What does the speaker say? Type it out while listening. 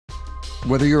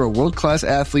Whether you're a world-class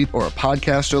athlete or a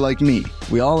podcaster like me,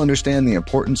 we all understand the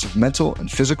importance of mental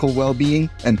and physical well-being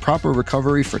and proper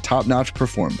recovery for top-notch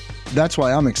performance. That's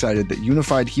why I'm excited that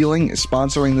Unified Healing is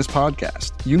sponsoring this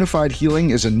podcast. Unified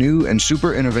Healing is a new and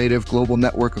super innovative global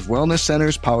network of wellness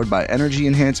centers powered by Energy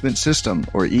Enhancement System,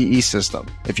 or EE System.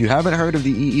 If you haven't heard of the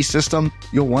EE System,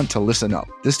 you'll want to listen up.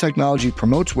 This technology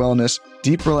promotes wellness,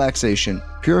 deep relaxation,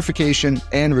 purification,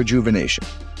 and rejuvenation.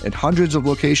 In hundreds of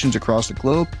locations across the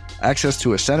globe, access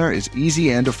to a center is easy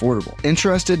and affordable.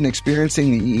 Interested in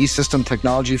experiencing the EE System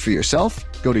technology for yourself?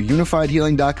 Go to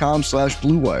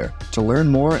unifiedhealing.com/bluewire to learn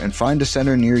more and find a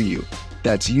center near you.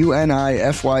 That's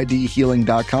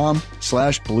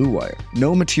unifydhealing.com/bluewire.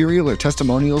 No material or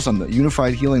testimonials on the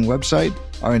Unified Healing website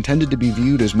are intended to be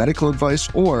viewed as medical advice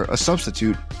or a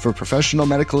substitute for professional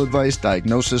medical advice,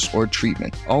 diagnosis, or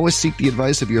treatment. Always seek the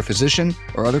advice of your physician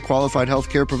or other qualified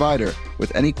healthcare provider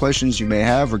with any questions you may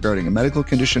have regarding a medical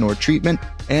condition or treatment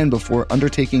and before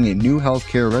undertaking a new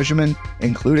healthcare regimen,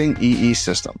 including EE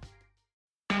System.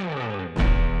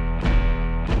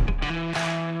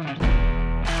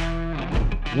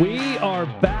 We are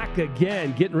back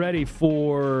again, getting ready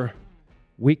for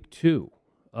week 2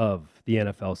 of the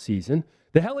NFL season.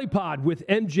 The Helipod with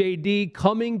MJD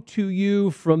coming to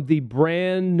you from the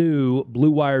brand new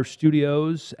Blue Wire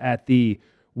Studios at the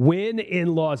Wynn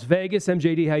in Las Vegas.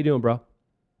 MJD, how you doing, bro?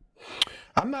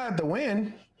 I'm not at the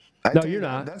Wynn. No, you're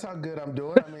not. That's how good I'm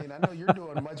doing. I mean, I know you're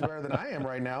doing much better than I am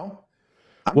right now.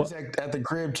 I'm just at the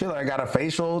crib chilling. I got a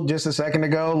facial just a second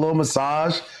ago, a little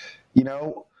massage,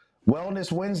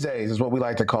 Wellness Wednesdays is what we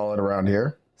like to call it around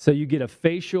here. So you get a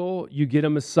facial, you get a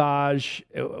massage.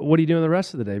 What are you doing the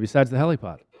rest of the day besides the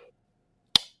Helipod?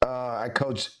 I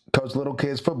coach little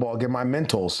kids football, get my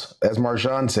mentals, as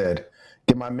Marshawn said,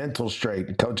 get my mentals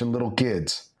straight, coaching little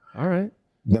kids. All right.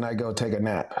 Then I go take a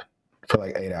nap for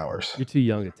like 8 hours. You're too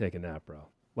young to take a nap, bro.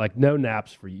 Like, no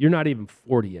naps for you. You're not even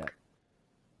 40 yet.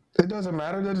 It doesn't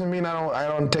matter. It doesn't mean I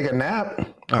don't take a nap.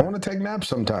 I want to take naps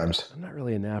sometimes. I'm not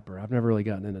really a napper. I've never really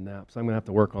gotten into naps. I'm going to have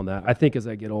to work on that. I think as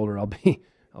I get older, I'll be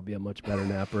a much better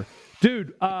napper.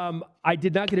 Dude, I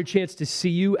did not get a chance to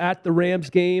see you at the Rams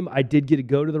game. I did get to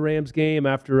go to the Rams game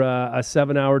after a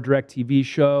 7-hour DirecTV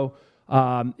show.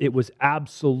 It was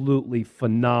absolutely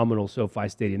phenomenal, SoFi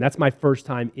Stadium. That's my first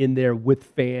time in there with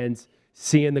fans,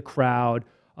 seeing the crowd.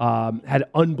 Had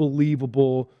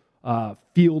unbelievable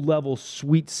field level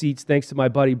suite seats thanks to my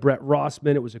buddy Brett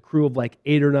Rossman. It was a crew of like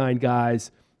 8 or 9 guys.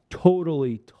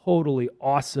 Totally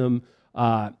awesome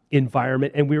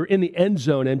environment. And we were in the end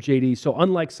zone, MJD. So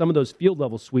unlike some of those field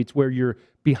level suites where you're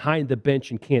behind the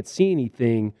bench and can't see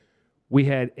anything, we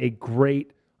had a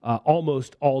great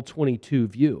almost all 22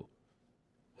 view.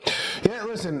 Yeah,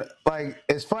 listen,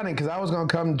 it's funny because I was going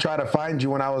to come try to find you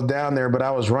when I was down there, but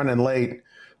I was running late.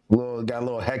 Got a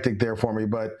little hectic there for me,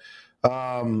 but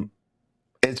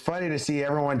it's funny to see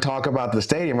everyone talk about the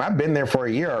stadium. I've been there for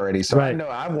a year already, so right. I know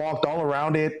I've walked all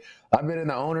around it. I've been in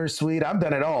the owner's suite. I've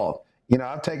done it all.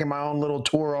 I've taken my own little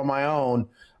tour on my own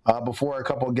before a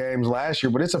couple of games last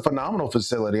year, but it's a phenomenal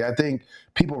facility. I think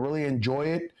people really enjoy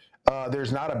it.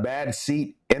 There's not a bad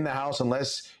seat in the house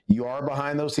unless you are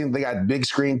behind those things. They got big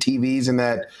screen TVs and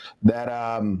that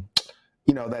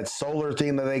solar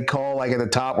thing that they call like at the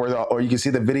top or you can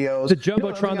see the videos. The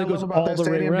Jumbotron that goes all the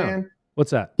way around. Dan? What's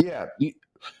that? Yeah.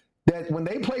 That when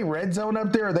they play Red Zone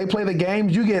up there, or they play the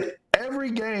games, you get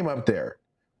every game up there.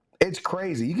 It's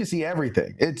crazy. You can see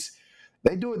everything.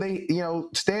 They do it.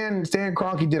 Stan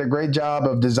Kroenke did a great job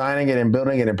of designing it and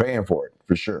building it and paying for it,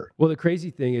 for sure. Well, the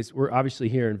crazy thing is we're obviously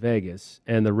here in Vegas,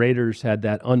 and the Raiders had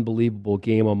that unbelievable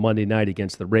game on Monday night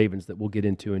against the Ravens that we'll get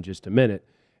into in just a minute.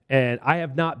 And I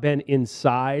have not been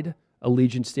inside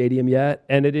Allegiant Stadium yet,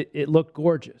 and it looked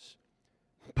gorgeous.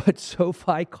 But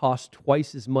SoFi cost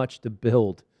twice as much to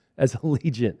build as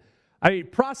Allegiant. I mean,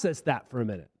 process that for a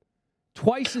minute.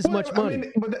 Twice as much money. I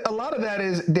mean, but a lot of that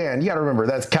is, Dan, you got to remember,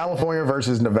 that's California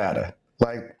versus Nevada.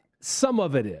 Some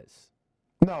of it is.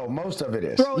 No, most of it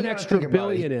is. Throw an extra $1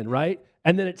 billion in, right?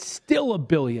 And then it's still $1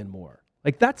 billion more.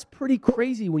 That's pretty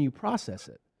crazy when you process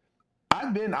it.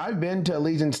 I've been to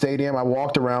Allegiant Stadium. I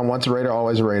walked around, once a Raider,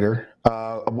 always a Raider.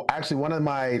 Actually, one of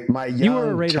my young you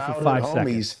were a Raider for 5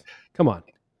 homies. Seconds. Come on.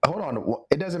 Hold on.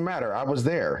 It doesn't matter. I was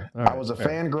there. Right, I was a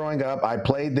fan growing up. I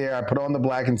played there. I put on the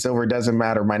black and silver. It doesn't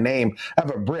matter. My name, I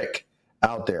have a brick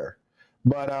out there.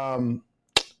 But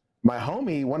my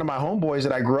homie, one of my homeboys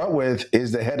that I grew up with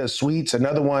is the head of suites.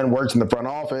 Another one works in the front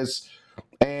office.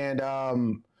 And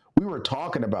we were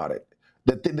talking about it.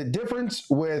 The difference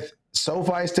with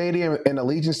SoFi Stadium and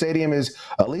Allegiant Stadium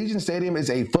is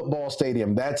a football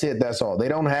stadium. That's it. That's all. They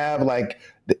don't have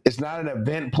it's not an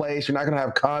event place. You're not going to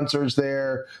have concerts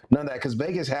there. None of that, because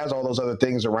Vegas has all those other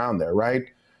things around there, right?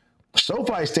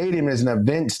 SoFi Stadium is an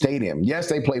event stadium. Yes,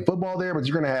 they play football there, but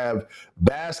you're going to have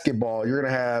basketball. You're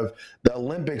going to have the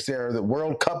Olympics there. The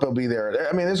World Cup will be there.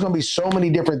 I mean, there's going to be so many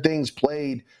different things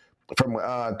played, from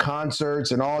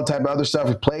concerts and all type of other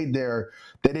stuff played there,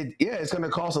 that it's going to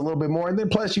cost a little bit more. And then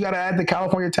plus you got to add the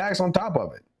California tax on top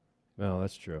of it. Well,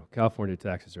 that's true. California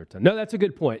taxes are a ton. No, that's a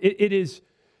good point. It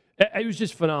was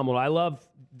just phenomenal. I love,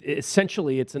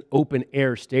 essentially it's an open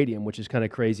air stadium, which is kind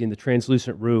of crazy. And the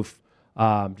translucent roof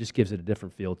just gives it a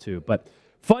different feel too. But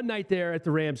fun night there at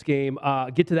the Rams game.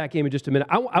 Get to that game in just a minute.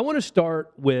 I want to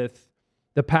start with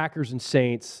the Packers and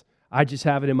Saints. I just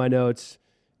have it in my notes.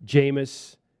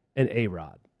 Jameis and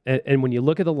A-Rod. And when you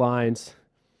look at the lines,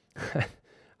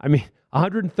 I mean,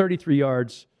 133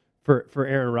 yards for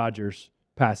Aaron Rodgers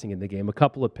passing in the game, a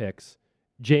couple of picks.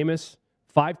 Jameis,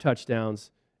 5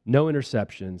 touchdowns, no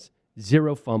interceptions,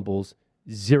 0 fumbles,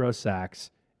 0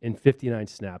 sacks in 59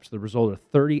 snaps. The result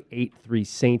of 38-3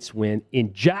 Saints win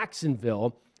in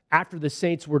Jacksonville after the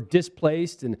Saints were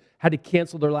displaced and had to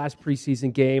cancel their last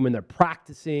preseason game, and they're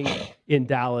practicing in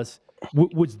Dallas.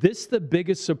 Was this the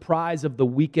biggest surprise of the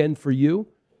weekend for you?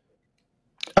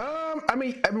 I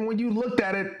mean, when you looked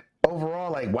at it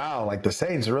overall, wow, the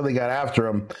Saints really got after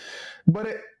him. But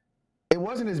it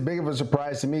wasn't as big of a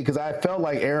surprise to me, because I felt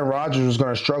like Aaron Rodgers was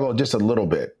going to struggle just a little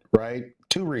bit, right?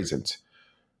 2 reasons.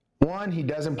 One, he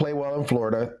doesn't play well in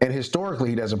Florida, and historically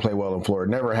he doesn't play well in Florida,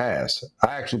 never has.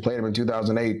 I actually played him in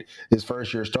 2008, his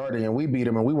first year starting, and we beat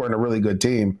him, and we weren't a really good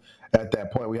team at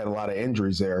that point. We had a lot of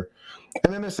injuries there.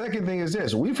 And then the second thing is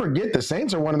this. We forget the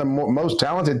Saints are one of the most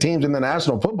talented teams in the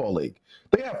National Football League.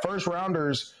 They have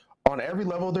first-rounders on every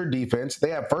level of their defense.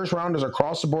 They have first-rounders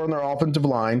across the board in their offensive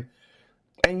line.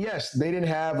 And, yes, they didn't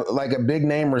have, a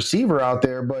big-name receiver out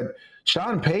there, but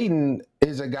Sean Payton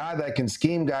is a guy that can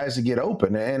scheme guys to get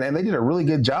open, and they did a really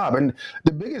good job. And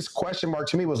the biggest question mark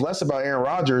to me was less about Aaron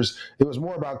Rodgers. It was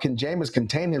more about, can Jameis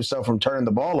contain himself from turning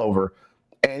the ball over?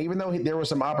 And even though there were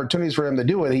some opportunities for him to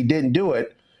do it, he didn't do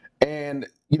it. And,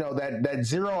 that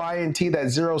 0 INT, that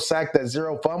 0 sack, that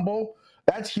 0 fumble,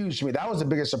 that's huge to me. That was the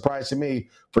biggest surprise to me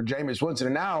for Jameis Winston.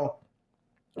 And now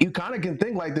you kind of can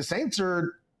think the Saints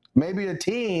are maybe a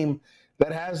team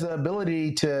that has the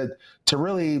ability to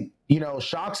really,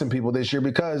 shock some people this year,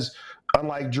 because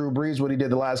unlike Drew Brees, what he did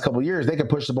the last couple of years, they could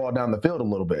push the ball down the field a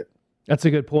little bit. That's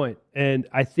a good point. And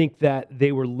I think that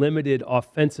they were limited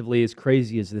offensively, as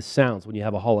crazy as this sounds, when you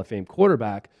have a Hall of Fame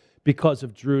quarterback, because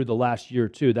of Drew the last year or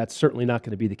two. That's certainly not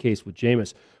going to be the case with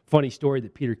Jameis. Funny story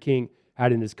that Peter King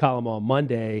had in his column on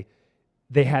Monday.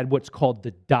 They had what's called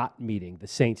the dot meeting, the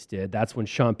Saints did. That's when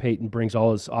Sean Payton brings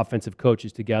all his offensive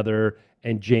coaches together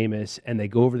and Jameis, and they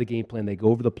go over the game plan, they go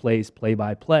over the plays, play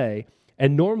by play.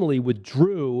 And normally with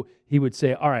Drew, he would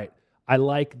say, all right, I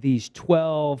like these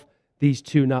 12, these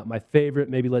 2 not my favorite,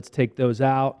 maybe let's take those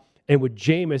out. And with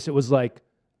Jameis, it was I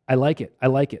like it, I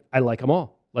like them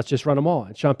all. Let's just run them all.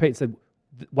 And Sean Payton said,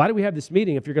 why do we have this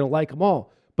meeting if you're going to like them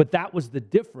all? But that was the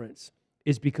difference,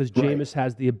 is because Jameis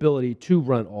has the ability to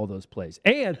run all those plays.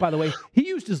 And, by the way, he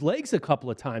used his legs a couple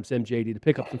of times, MJD, to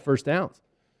pick up some first downs.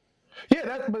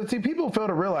 Yeah, but see, people fail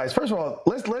to realize, first of all,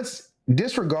 let's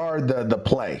disregard the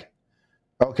play,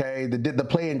 okay? The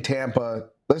play in Tampa,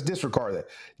 let's disregard that.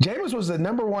 Jameis was the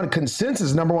number 1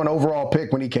 overall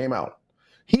pick when he came out.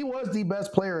 He was the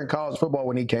best player in college football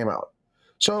when he came out.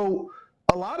 So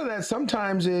a lot of that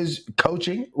sometimes is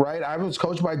coaching, right? I was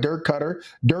coached by Dirk Cutter.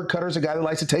 Dirk Cutter's a guy that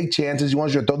likes to take chances. He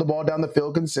wants you to throw the ball down the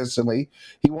field consistently.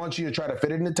 He wants you to try to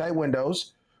fit it into tight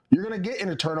windows. You're going to get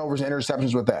into turnovers and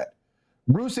interceptions with that.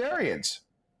 Bruce Arians,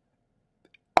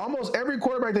 almost every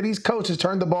quarterback that he's coached has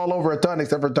turned the ball over a ton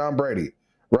except for Tom Brady,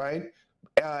 right?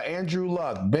 Andrew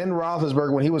Luck, Ben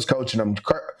Roethlisberger when he was coaching them,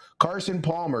 Carson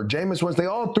Palmer, Jameis Winston, they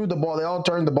all threw the ball. They all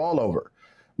turned the ball over.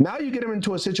 Now you get them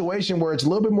into a situation where it's a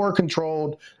little bit more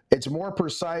controlled. It's more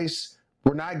precise.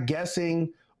 We're not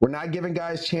guessing. We're not giving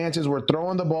guys chances. We're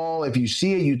throwing the ball. If you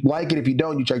see it, you like it. If you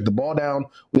don't, you check the ball down.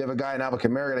 We have a guy in Alvin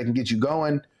Kamara that can get you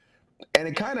going. And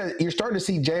it kind of, you're starting to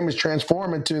see Jameis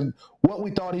transform into what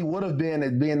we thought he would have been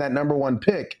as being that number 1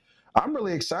 pick. I'm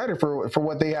really excited for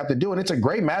what they have to do. And it's a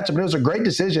great matchup. And it was a great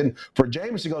decision for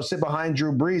Jameis to go sit behind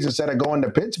Drew Brees instead of going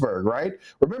to Pittsburgh, right?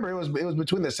 Remember, it was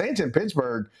between the Saints and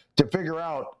Pittsburgh to figure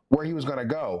out where he was going to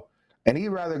go. And he'd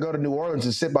rather go to New Orleans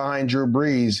and sit behind Drew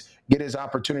Brees, get his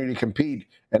opportunity to compete,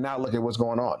 and not look at what's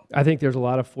going on. I think there's a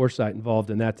lot of foresight involved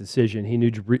in that decision. He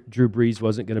knew Drew Brees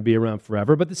wasn't going to be around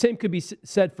forever. But the same could be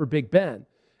said for Big Ben.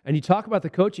 And you talk about the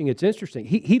coaching, it's interesting.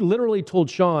 He literally told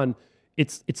Sean,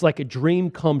 it's like a dream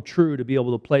come true to be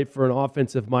able to play for an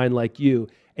offensive mind like you.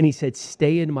 And he said,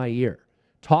 stay in my ear.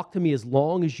 Talk to me as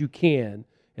long as you can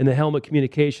in the helmet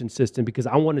communication system because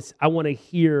I want to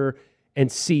hear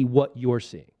and see what you're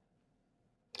seeing.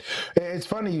 It's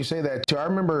funny you say that, too. I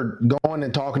remember going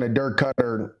and talking to Dirk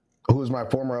Cutter, who was my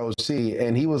former OC,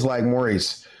 and he was like,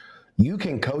 Maurice, you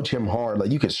can coach him hard.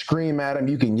 Like, you can scream at him,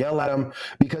 you can yell at him,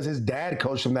 because his dad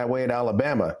coached him that way at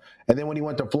Alabama. And then when he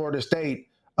went to Florida State,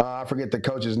 I forget the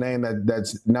coach's name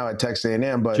that's now at Texas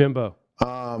A&M, but Jimbo.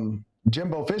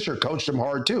 Jimbo Fisher coached him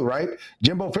hard too, right?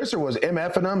 Jimbo Fisher was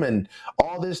MFing him and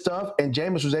all this stuff, and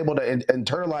Jameis was able to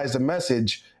internalize the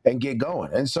message and get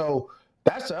going. And so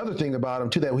that's the other thing about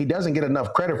him too that he doesn't get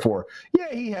enough credit for.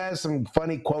 Yeah, he has some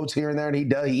funny quotes here and there, and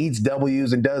he eats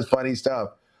W's and does funny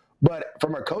stuff. But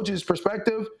from a coach's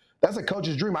perspective, that's a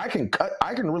coach's dream. I can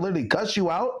literally cuss you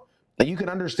out, and you can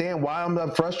understand why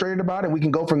I'm frustrated about it. We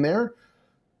can go from there.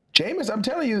 Jameis, I'm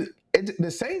telling you, the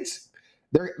Saints.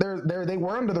 They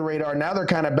were under the radar. Now they're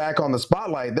kind of back on the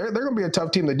spotlight. They're going to be a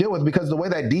tough team to deal with because the way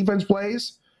that defense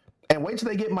plays, and wait till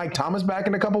they get Mike Thomas back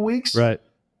in a couple weeks. Right.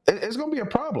 It's going to be a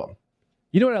problem.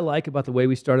 You know what I like about the way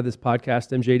we started this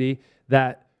podcast, MJD?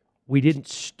 That we didn't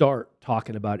start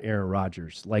talking about Aaron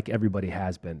Rodgers like everybody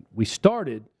has been. We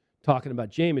started talking about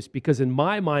Jameis because in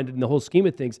my mind, in the whole scheme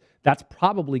of things, that's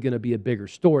probably going to be a bigger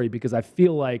story because I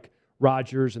feel like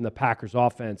Rodgers and the Packers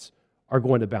offense are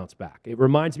going to bounce back. It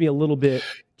reminds me a little bit.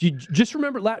 Do you just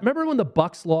remember when the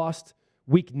Bucs lost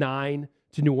Week 9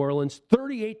 to New Orleans,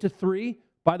 38-3?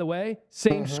 By the way,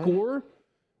 same score.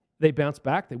 They bounce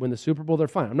back. They win the Super Bowl. They're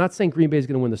fine. I'm not saying Green Bay is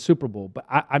going to win the Super Bowl, but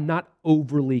I'm not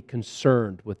overly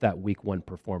concerned with that Week 1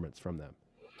 performance from them.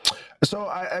 So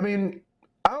I mean,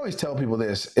 I always tell people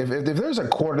this: if there's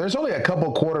there's only a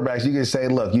couple quarterbacks you can say,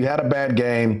 look, you had a bad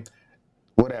game,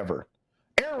 whatever.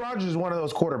 Aaron Rodgers is one of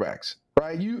those quarterbacks.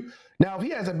 Right? Now, if he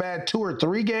has a bad 2 or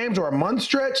 3 games or a month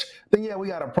stretch, then yeah, we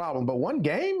got a problem. But one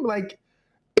game, like,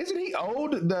 isn't he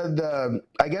owed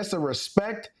the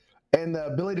respect and the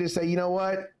ability to say, you know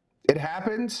what, it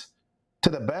happens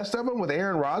to the best of them with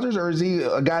Aaron Rodgers, or is he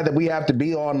a guy that we have to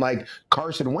be on like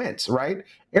Carson Wentz? Right?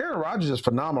 Aaron Rodgers is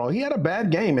phenomenal. He had a bad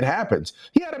game. It happens.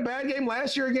 He had a bad game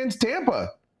last year against Tampa.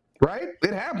 Right?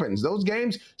 It happens. Those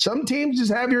games, some teams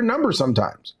just have your number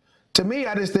sometimes. To me,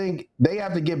 I just think they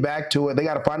have to get back to it. They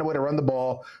got to find a way to run the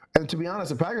ball. And to be honest,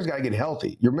 the Packers got to get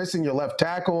healthy. You're missing your left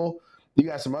tackle. You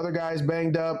got some other guys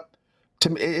banged up.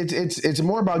 To me, it's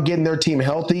more about getting their team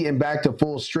healthy and back to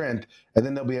full strength, and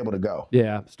then they'll be able to go.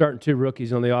 Yeah, starting 2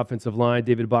 rookies on the offensive line.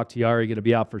 David Bakhtiari going to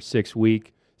be out for 6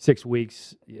 weeks.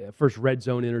 Yeah, first red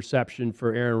zone interception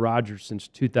for Aaron Rodgers since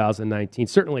 2019.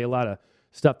 Certainly a lot of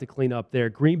stuff to clean up there.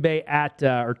 Green Bay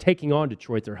are taking on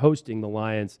Detroit. They're hosting the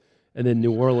Lions. And then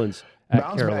New Orleans at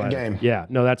bounce Carolina. Back game. Yeah,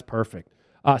 no, that's perfect.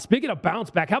 Speaking of bounce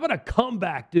back, how about a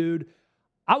comeback, dude?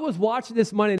 I was watching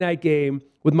this Monday night game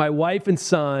with my wife and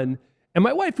son, and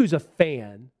my wife, who's a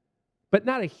fan, but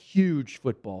not a huge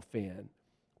football fan,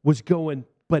 was going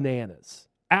bananas.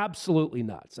 Absolutely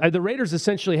nuts. The Raiders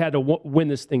essentially had to win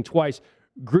this thing twice.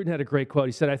 Gruden had a great quote.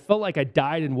 He said, I felt like I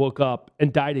died and woke up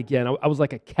and died again. I was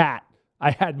like a cat.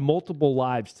 I had multiple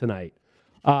lives tonight.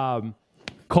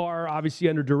 Carr, obviously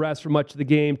under duress for much of the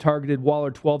game, targeted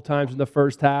Waller 12 times in the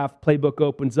first half. Playbook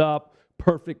opens up.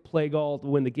 Perfect play call to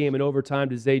win the game in overtime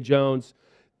to Zay Jones.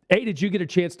 Did you get a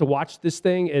chance to watch this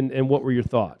thing, and what were your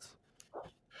thoughts?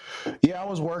 Yeah, I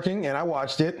was working, and I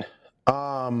watched it.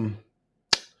 To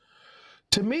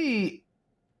me,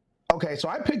 okay, so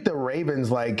I picked the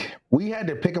Ravens. Like, we had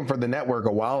to pick them for the network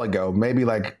a while ago, maybe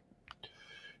like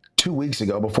 2 weeks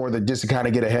ago, just to kind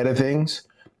of get ahead of things.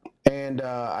 And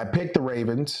I picked the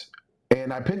Ravens,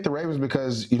 and I picked the Ravens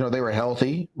because, they were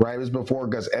healthy, right? It was before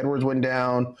Gus Edwards went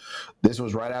down. This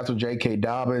was right after J.K.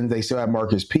 Dobbins. They still had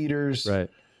Marcus Peters. Right.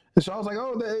 And so I was like,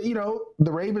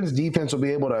 the Ravens defense will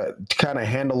be able to kind of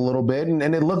handle a little bit. And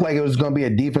it looked like it was going to be a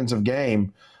defensive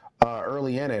game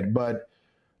early in it. But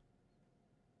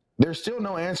there's still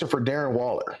no answer for Darren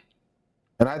Waller.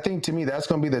 And I think, to me, that's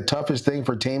going to be the toughest thing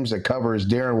for teams to cover is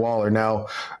Darren Waller. Now,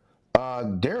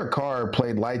 Derek Carr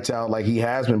played lights out like he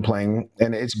has been playing,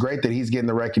 and it's great that he's getting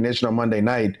the recognition on Monday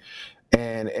night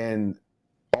and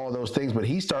all those things, but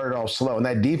he started off slow, and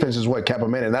that defense is what kept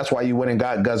him in, and that's why you went and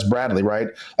got Gus Bradley, right?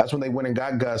 That's when they went and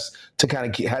got Gus to kind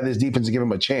of have this defense to give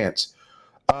him a chance.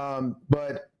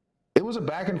 But it was a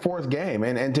back-and-forth game,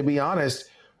 and to be honest,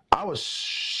 I was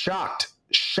shocked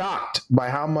by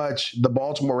how much the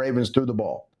Baltimore Ravens threw the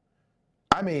ball.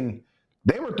 I mean,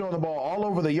 they were throwing the ball all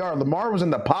over the yard. Lamar was in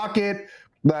the pocket.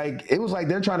 Like, it was like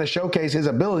they're trying to showcase his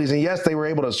abilities. And yes, they were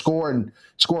able to score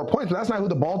points, but that's not who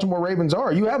the Baltimore Ravens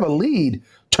are. You have a lead.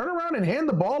 Turn around and hand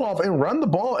the ball off and run the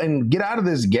ball and get out of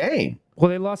this game. Well,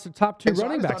 they lost the top two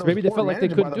running backs. Maybe they felt like they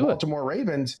couldn't do it. Baltimore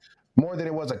Ravens more than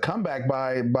it was a comeback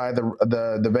by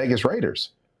the Vegas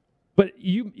Raiders. But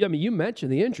you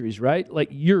mentioned the injuries, right? Like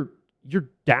you're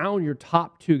down your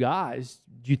top two guys.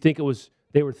 Do you think it was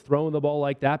they were throwing the ball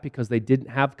like that because they didn't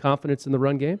have confidence in the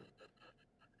run game?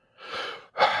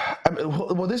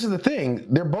 Well, this is the thing.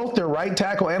 Their right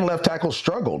tackle and left tackle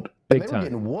struggled. And they were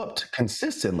getting whooped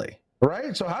consistently,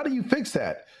 right? So how do you fix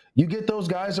that? You get those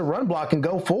guys to run block and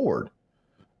go forward.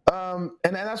 And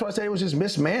that's why I say it was just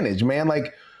mismanaged, man.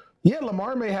 Like, yeah,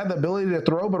 Lamar may have the ability to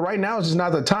throw, but right now it's just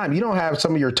not the time. You don't have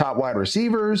some of your top wide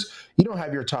receivers. You don't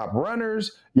have your top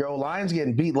runners. Your O-line's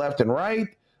getting beat left and right.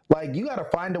 Like, you got to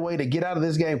find a way to get out of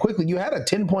this game quickly. You had a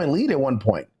 10-point lead at one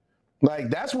point.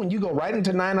 Like, that's when you go right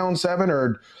into 9-on-7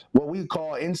 or what we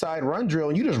call inside run drill,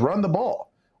 and you just run the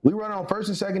ball. We run on first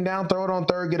and second down, throw it on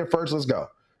third, get it first, let's go.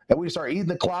 And we start eating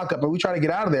the clock up, and we try to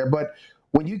get out of there. But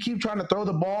when you keep trying to throw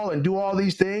the ball and do all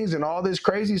these things and all this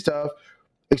crazy stuff,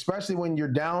 especially when you're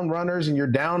down runners and your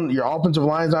offensive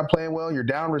line's not playing well, you're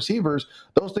down receivers,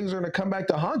 those things are going to come back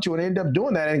to haunt you and end up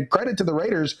doing that. And credit to the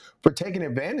Raiders for taking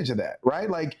advantage of that, right?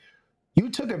 Like, you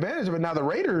took advantage of it. Now, the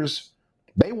Raiders,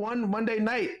 they won Monday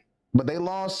night, but they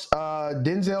lost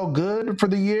Denzel Good for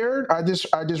the year, I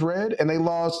just read, and they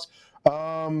lost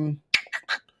the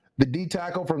D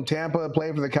tackle from Tampa that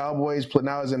played for the Cowboys,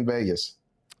 now is in Vegas.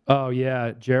 Oh,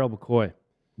 yeah, Gerald McCoy.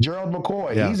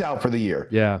 Yeah. He's out for the year.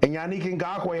 Yeah. And Yannick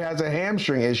Ngakoue has a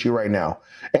hamstring issue right now.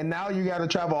 And now you got to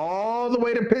travel all the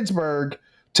way to Pittsburgh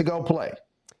to go play.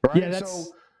 Right? Yeah,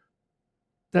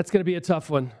 that's going to be a tough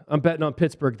one. I'm betting on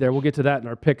Pittsburgh there. We'll get to that in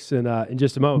our picks in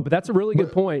just a moment. But that's a really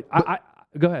good point.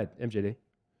 Go ahead, MJD.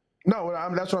 No,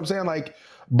 that's what I'm saying. Like,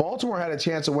 Baltimore had a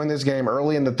chance to win this game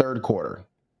early in the third quarter.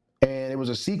 And it was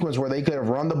a sequence where they could have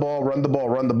run the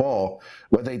ball,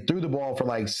 but they threw the ball for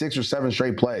like 6 or 7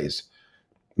 straight plays.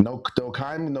 No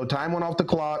time went off the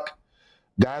clock.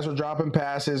 Guys were dropping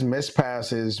passes,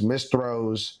 missed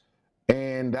throws,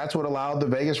 and that's what allowed the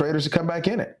Vegas Raiders to come back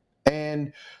in it.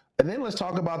 And then let's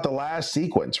talk about the last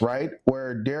sequence, right,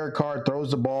 where Derek Carr throws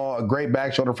the ball, a great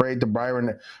back shoulder fade to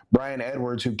Brian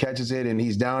Edwards, who catches it, and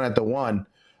he's down at the 1.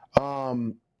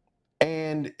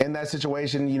 And in that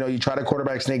situation, you try to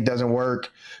quarterback sneak, doesn't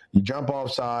work. You jump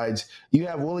off sides. You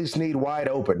have Willie Snead wide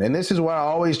open. And this is what I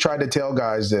always try to tell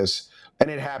guys this, and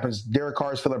it happens. Derek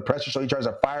Carr's feeling pressure, so he tries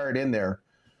to fire it in there.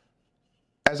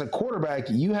 As a quarterback,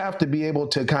 you have to be able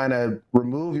to kind of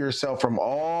remove yourself from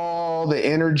all the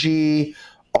energy,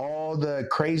 all the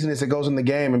craziness that goes in the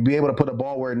game, and be able to put a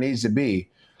ball where it needs to be.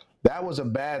 That was a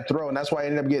bad throw, and that's why I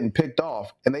ended up getting picked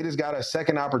off. And they just got a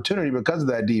second opportunity because of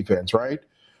that defense, right?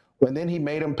 And then he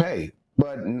made him pay.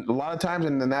 But a lot of times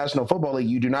in the National Football League,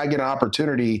 you do not get an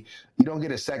opportunity. You don't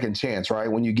get a second chance,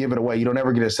 right? When you give it away, you don't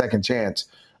ever get a second chance.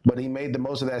 But he made the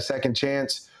most of that second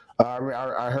chance.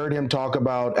 I heard him talk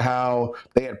about how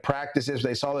they had practices.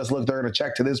 They saw this look, they're going to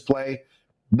check to this play.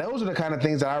 Those are the kind of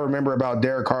things that I remember about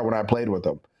Derek Carr when I played with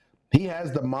him. He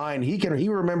has the mind. He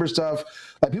remembers stuff.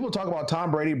 Like, people talk about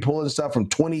Tom Brady pulling stuff from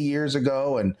 20 years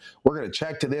ago, and we're going to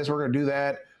check to this, we're going to do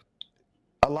that.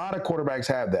 A lot of quarterbacks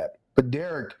have that. But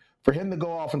Derek, for him to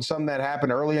go off on something that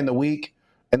happened early in the week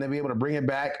and then be able to bring it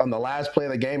back on the last play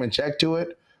of the game and check to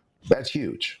it, that's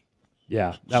huge.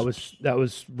 Yeah, that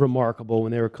was remarkable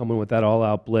when they were coming with that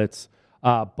all-out blitz.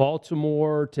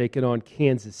 Baltimore taking on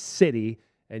Kansas City,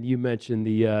 and you mentioned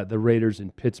the Raiders in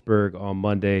Pittsburgh on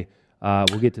Monday.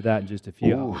 We'll get to that in just a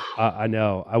few. I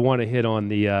know. I want to hit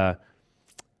on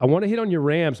your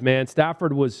Rams, man.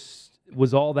 Stafford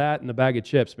was all that in a bag of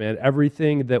chips, man.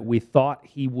 Everything that we thought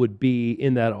he would be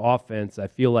in that offense, I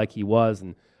feel like he was,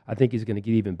 and I think he's going to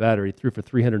get even better. He threw for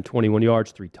 321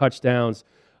 yards, 3 touchdowns.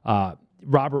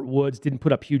 Robert Woods didn't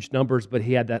put up huge numbers, but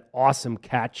he had that awesome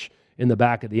catch in the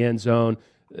back of the end zone.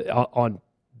 On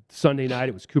Sunday night,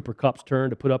 it was Cooper Kupp's turn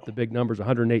to put up the big numbers,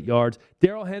 108 yards.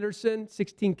 Darrell Henderson,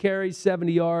 16 carries,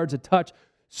 70 yards, a touch.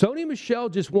 Sony Michel,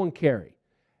 just 1 carry.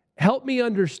 Help me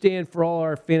understand, for all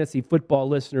our fantasy football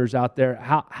listeners out there,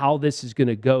 how this is going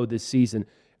to go this season.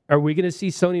 Are we going to see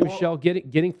Sony Michel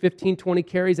getting 15, 20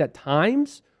 carries at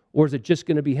times, or is it just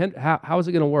going to be how is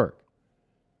it going to work?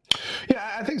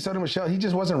 Yeah, I think Sony Michel, he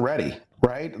just wasn't ready,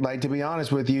 right? Like, to be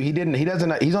honest with you,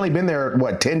 he's only been there,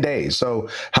 10 days. So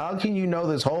how can you know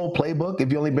this whole playbook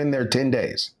if you've only been there 10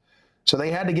 days? So they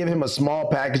had to give him a small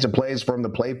package of plays for him to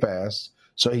play fast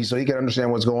so he can understand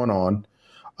what's going on.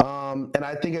 And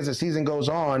I think as the season goes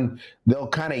on, they'll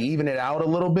kind of even it out a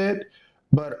little bit.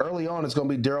 But early on, it's going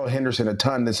to be Darrell Henderson a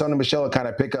ton. Then Sony Michel will kind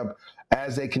of pick up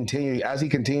as he continues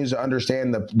to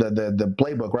understand the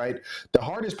playbook, right? The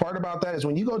hardest part about that is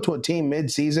when you go to a team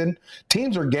mid-season,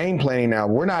 teams are game planning now.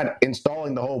 We're not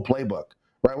installing the whole playbook,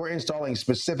 right? We're installing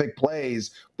specific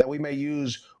plays that we may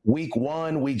use week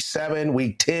 1, week 7,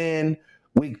 week 10,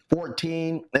 week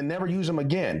 14, and never use them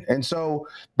again. And so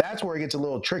that's where it gets a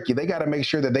little tricky. They got to make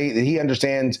sure that he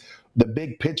understands the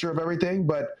big picture of everything.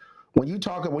 But when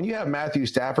you have Matthew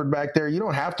Stafford back there, you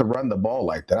don't have to run the ball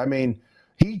like that. I mean,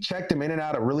 he checked him in and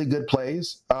out of really good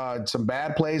plays, some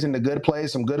bad plays into good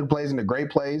plays, some good plays into great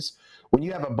plays. When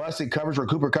you have a busted coverage where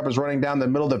Cooper Kupp is running down the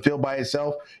middle of the field by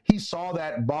himself, he saw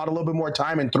that, bought a little bit more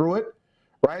time and threw it,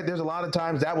 right? There's a lot of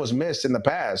times that was missed in the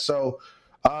past. So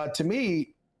to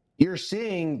me, you're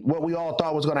seeing what we all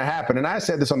thought was going to happen. And I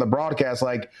said this on the broadcast,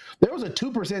 like there was a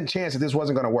 2% chance that this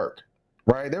wasn't going to work.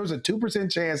 Right? There was a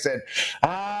 2% chance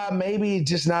that maybe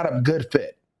just not a good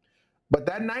fit. But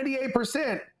that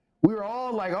 98%, we were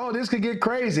all like, oh, this could get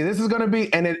crazy. This is going to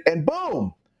be, and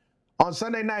boom, on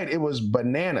Sunday night, it was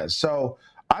bananas. So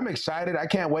I'm excited. I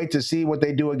can't wait to see what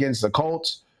they do against the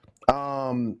Colts.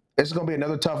 It's going to be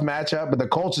another tough matchup, but the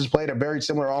Colts has played a very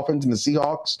similar offense in the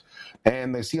Seahawks,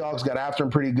 and the Seahawks got after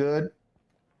them pretty good.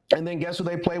 And then guess who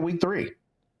they play week 3,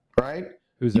 right?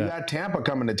 Who's that? You got Tampa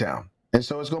coming to town. And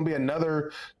so it's going to be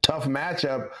another tough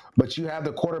matchup, but you have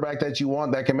the quarterback that you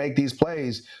want that can make these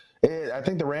plays. I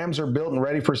think the Rams are built and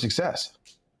ready for success.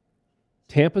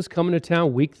 Tampa's coming to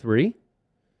town week 3?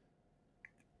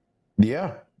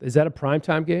 Yeah. Is that a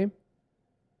primetime game?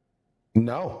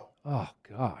 No. Oh,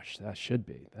 gosh, that should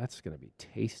be. That's going to be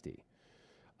tasty.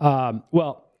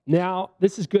 Well, now,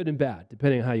 this is good and bad,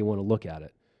 depending on how you want to look at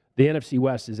it. The NFC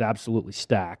West is absolutely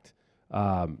stacked.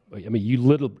 I mean, you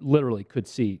literally could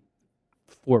see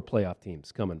 4 playoff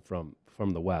teams coming from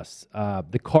the West.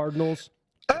 The Cardinals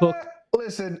took.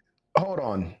 Listen, hold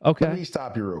on. Okay. Let me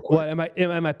stop you real quick. What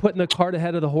am I putting the cart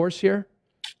ahead of the horse here?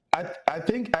 I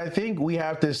think we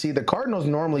have to see the Cardinals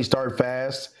normally start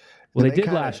fast. Well, they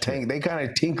did last year. They kind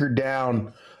of tinkered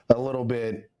down a little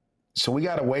bit, so we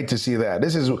got to wait to see that.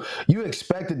 You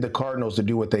expected the Cardinals to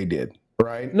do what they did,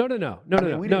 right? No.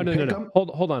 Them.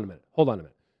 Hold on a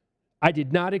minute. I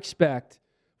did not expect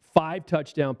 5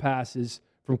 touchdown passes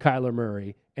from Kyler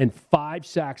Murray and 5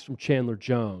 sacks from Chandler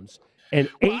Jones and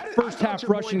 8 first-half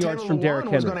rushing yards from Derrick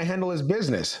Henry. Was going to handle his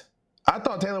business. I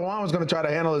thought Taylor Lewan was going to try to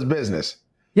handle his business.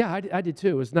 Yeah, I did too.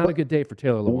 It was not a good day for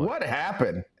Taylor Lewan. What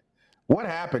happened?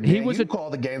 You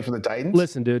called the game for the Titans.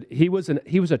 Listen, dude, he was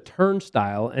a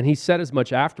turnstile, and he said as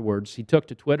much afterwards. He took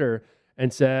to Twitter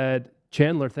and said,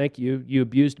 Chandler, thank you. You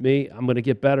abused me. I'm going to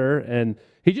get better. And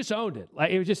he just owned it.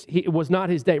 Like it was not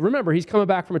his day. Remember, he's coming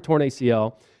back from a torn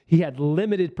ACL. He had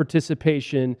limited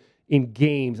participation in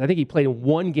games. I think he played in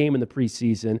 1 game in the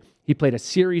preseason. He played a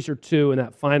series or 2 in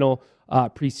that final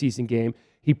preseason game.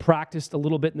 He practiced a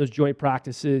little bit in those joint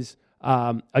practices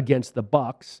against the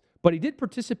Bucs, but he did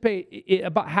participate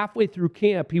about halfway through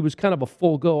camp. He was kind of a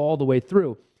full go all the way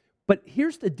through. But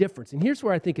here's the difference, and here's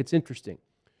where I think it's interesting.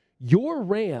 Your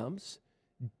Rams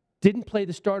didn't play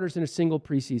the starters in a single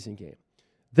preseason game.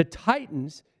 The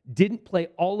Titans didn't play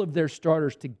all of their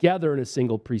starters together in a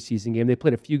single preseason game. They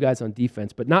played a few guys on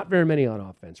defense, but not very many on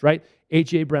offense, right?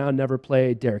 A.J. Brown never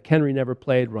played. Derrick Henry never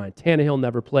played. Ryan Tannehill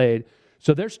never played.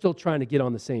 So they're still trying to get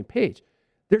on the same page.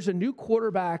 There's a new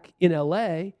quarterback in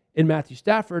L.A., in Matthew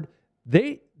Stafford.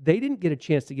 They didn't get a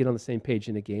chance to get on the same page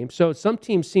in a game. So some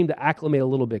teams seem to acclimate a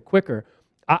little bit quicker.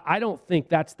 I don't think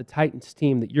that's the Titans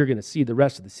team that you're going to see the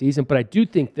rest of the season, but I do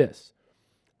think this.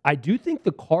 I do think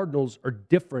the Cardinals are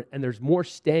different, and there's more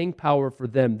staying power for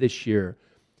them this year.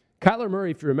 Kyler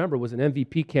Murray, if you remember, was an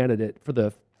MVP candidate for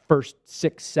the first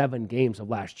 6-7 games of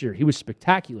last year. He was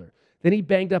spectacular. Then he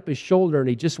banged up his shoulder, and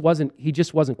he just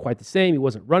wasn't quite the same. He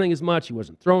wasn't running as much. He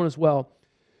wasn't throwing as well.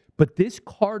 But this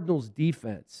Cardinals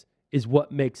defense is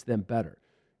what makes them better.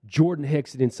 Jordan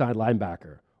Hicks, an inside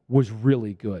linebacker, was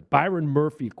really good. Byron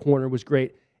Murphy, corner, was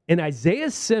great. And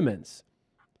Isaiah Simmons,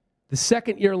 the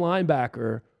second-year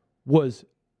linebacker, was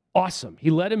awesome.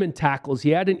 He led him in tackles. He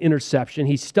had an interception.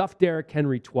 He stuffed Derrick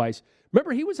Henry twice.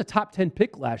 Remember, he was a top 10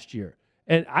 pick last year.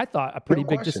 And I thought a pretty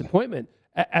big disappointment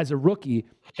as a rookie.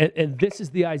 And this is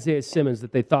the Isaiah Simmons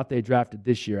that they thought they drafted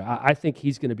this year. I think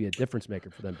he's going to be a difference maker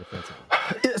for them defensively.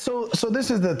 So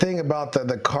this is the thing about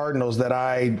the Cardinals that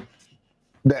I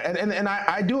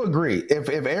do agree. If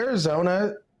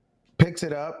Arizona picks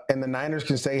it up and the Niners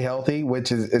can stay healthy,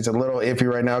 which is a little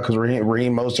iffy right now because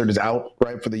Raheem Mostert is out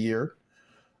right for the year.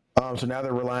 So now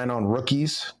they're relying on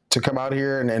rookies to come out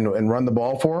here and run the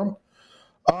ball for them.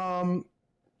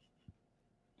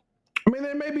 I mean,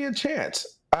 there may be a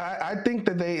chance. I think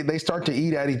that they start to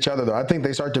eat at each other, though. I think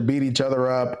they start to beat each other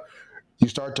up. You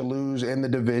start to lose in the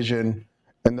division,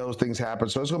 and those things happen.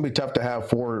 So it's going to be tough to have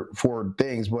four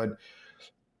things. But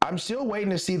I'm still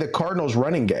waiting to see the Cardinals'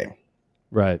 running game.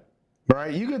 Right.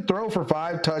 Right? You could throw for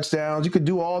 5 touchdowns. You could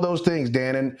do all those things,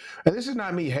 Dan. And this is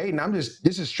not me hating. This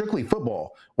is strictly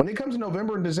football. When it comes to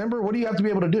November and December, what do you have to be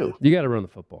able to do? You got to run the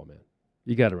football, man.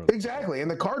 You got to run. Exactly.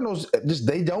 And the Cardinals,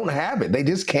 they don't have it. They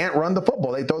just can't run the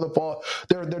football. They throw the ball.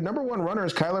 Their number one runner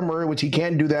is Kyler Murray, which he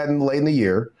can't do that late in the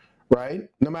year, right?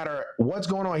 No matter what's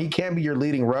going on, he can't be your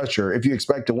leading rusher if you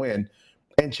expect to win.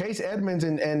 And Chase Edmonds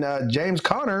and James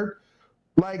Conner,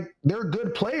 like, they're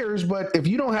good players, but if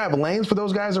you don't have lanes for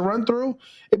those guys to run through,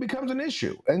 it becomes an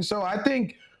issue. And so I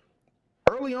think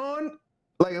early on,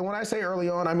 like when I say early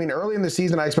on, I mean early in the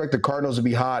season, I expect the Cardinals to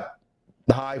be hot,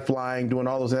 high flying, doing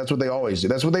all those. That's what they always do.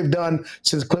 That's what they've done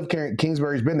since Cliff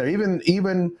Kingsbury's been there.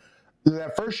 Even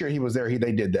that first year he was there,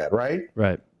 they did that, right?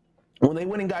 Right. When they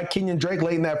went and got Kenyon Drake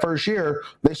late in that first year,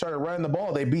 they started running the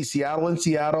ball. They beat Seattle in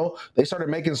Seattle. They started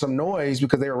making some noise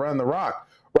because they were running the rock.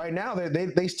 Right now,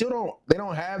 they still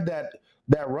don't have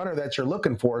that runner that you're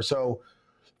looking for. So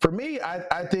for me,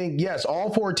 I think, yes,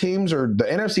 all 4 teams are – the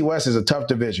NFC West is a tough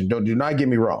division. Do not get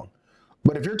me wrong.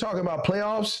 But if you're talking about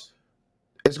playoffs,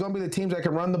 it's going to be the teams that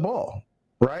can run the ball,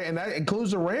 right? And that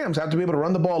includes the Rams have to be able to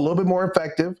run the ball a little bit more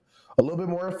effective, a little bit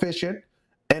more efficient,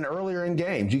 and earlier in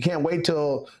games. You can't wait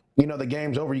till – the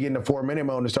game's over, you get in the 4-minute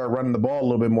mode and start running the ball a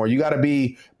little bit more. You got to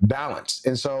be balanced.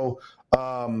 And so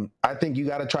I think you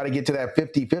got to try to get to that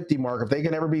 50-50 mark. If they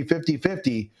can ever be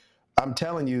 50-50, I'm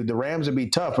telling you, the Rams would be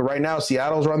tough. But right now,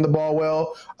 Seattle's run the ball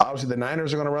well. Obviously, the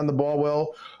Niners are going to run the ball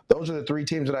well. Those are the 3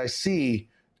 teams that I see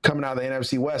coming out of the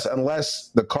NFC West, unless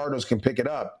the Cardinals can pick it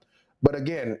up. But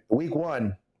again, week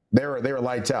 1, they were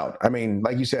lights out. I mean,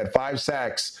 like you said, 5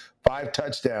 sacks, 5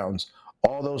 touchdowns,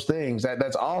 all those things.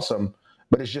 That's awesome.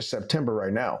 But it's just September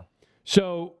right now.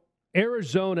 So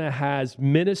Arizona has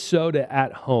Minnesota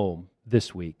at home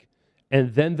this week,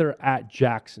 and then they're at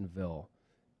Jacksonville,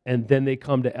 and then they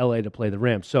come to L.A. to play the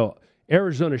Rams. So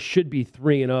Arizona should be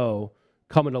 3-0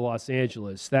 coming to Los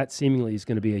Angeles. That seemingly is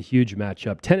going to be a huge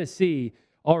matchup. Tennessee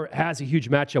has a huge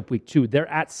matchup week 2. They're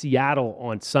at Seattle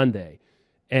on Sunday,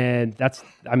 and that's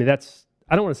I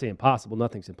don't want to say impossible.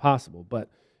 Nothing's impossible, but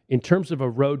in terms of a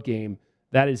road game,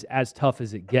 that is as tough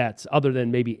as it gets, other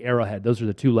than maybe Arrowhead. Those are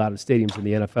the 2 loudest stadiums in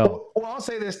the NFL. Well, I'll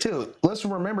say this, too. Let's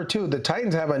remember, too, the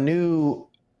Titans have a new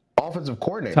offensive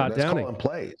coordinator Todd that's Downing. calling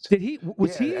plays.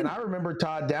 Was he? And I remember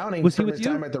Todd Downing from his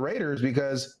time at the Raiders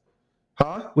because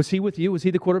 – Was he with you? Was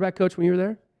he the quarterback coach when you were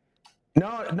there?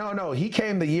 No. He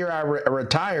came the year I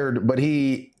retired, but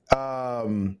he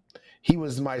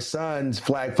was my son's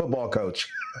flag football coach.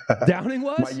 Downing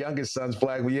was? My youngest son's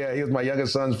flag. Yeah, he was my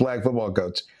youngest son's flag football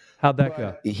coach. How'd that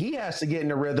go? He has to get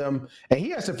in a rhythm, and he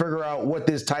has to figure out what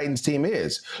this Titans team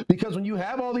is. Because when you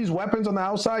have all these weapons on the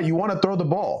outside, you want to throw the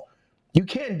ball. You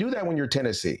can't do that when you're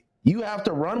Tennessee. You have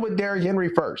to run with Derrick Henry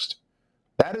first.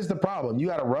 That is the problem. You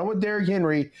got to run with Derrick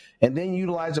Henry and then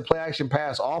utilize the play-action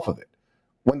pass off of it.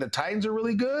 When the Titans are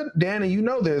really good, Dan, and you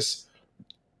know this,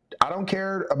 I don't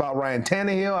care about Ryan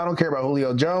Tannehill. I don't care about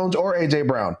Julio Jones or A.J.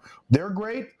 Brown. They're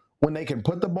great when they can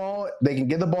put the ball, they can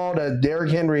get the ball to Derrick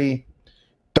Henry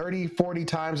 30, 40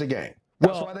 times a game.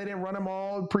 That's why they didn't run them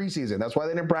all preseason. That's why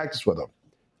they didn't practice with them.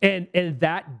 And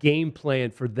that game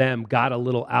plan for them got a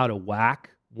little out of whack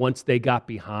once they got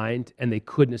behind and they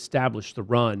couldn't establish the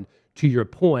run. To your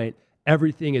point,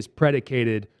 everything is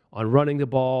predicated on running the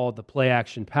ball, the play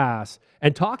action pass.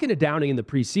 And talking to Downing in the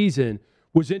preseason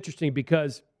was interesting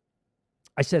because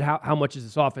I said, how much is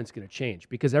this offense going to change?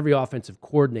 Because every offensive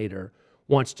coordinator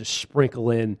wants to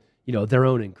sprinkle in, their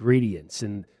own ingredients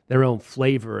and their own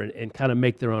flavor and kind of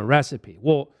make their own recipe.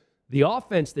 Well, the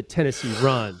offense that Tennessee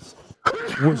runs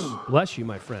was, bless you,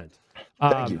 my friend.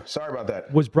 Thank you. Sorry about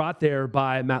that. Was brought there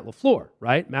by Matt LaFleur,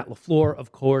 right? Matt LaFleur,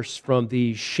 of course, from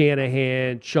the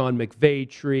Shanahan, Sean McVay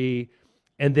tree.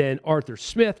 And then Arthur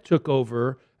Smith took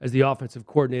over as the offensive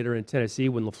coordinator in Tennessee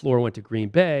when LaFleur went to Green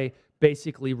Bay,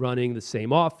 basically running the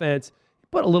same offense,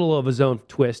 put a little of his own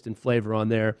twist and flavor on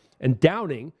there. And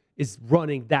Downing is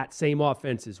running that same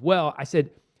offense as well. I said,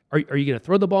 are you going to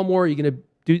throw the ball more? Are you going to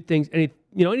do things,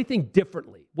 anything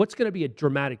differently? What's going to be a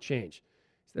dramatic change?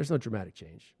 There's no dramatic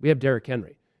change. We have Derrick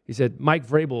Henry. He said, Mike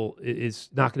Vrabel is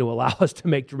not going to allow us to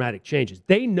make dramatic changes.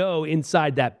 They know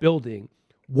inside that building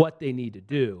what they need to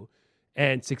do,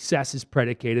 and success is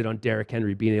predicated on Derrick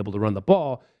Henry being able to run the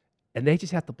ball, and they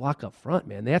just have to block up front,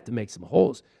 man. They have to make some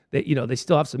holes. They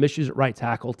still have some issues at right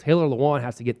tackle. Taylor Lewan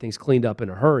has to get things cleaned up in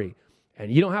a hurry, and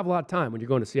you don't have a lot of time when you're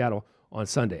going to Seattle on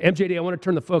Sunday. MJD, I want to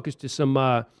turn the focus to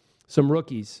some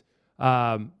rookies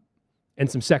and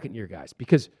some second-year guys.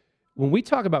 Because when we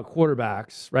talk about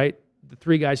quarterbacks, right, the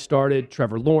three guys started,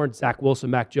 Trevor Lawrence, Zach Wilson,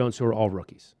 Mac Jones, who are all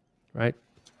rookies, right?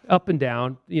 Up and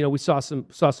down. We saw some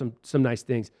nice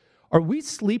things. Are we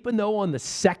sleeping, though, on the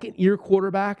second-year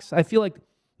quarterbacks? I feel like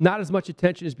not as much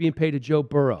attention is being paid to Joe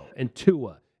Burrow and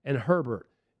Tua and Herbert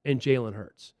and Jalen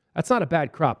Hurts. That's not a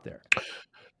bad crop there.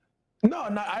 No,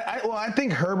 I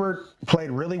think Herbert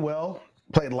played really well,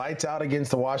 played lights out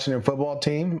against the Washington football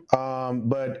team.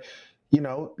 But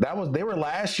they were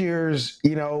last year's,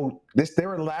 they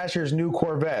were last year's new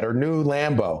Corvette or new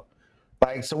Lambo.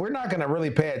 So we're not going to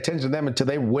really pay attention to them until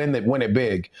they win it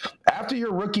big. After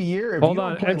your rookie year, if hold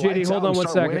on, MJD, hold on one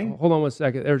second. Hold on one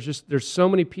second. There's so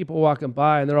many people walking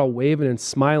by and they're all waving and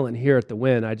smiling here at the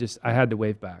win. I had to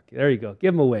wave back. There you go.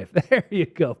 Give them a wave. There you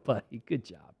go, buddy. Good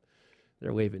job.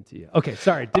 They're waving to you. Okay,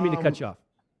 sorry. Didn't mean to cut you off.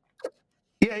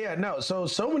 Yeah, no.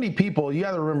 So many people, you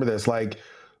got to remember this.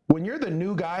 When you're the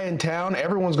new guy in town,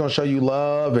 everyone's going to show you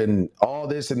love and all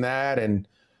this and that, and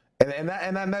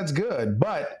that's good.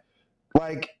 But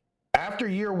after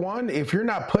year one, if you're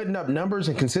not putting up numbers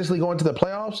and consistently going to the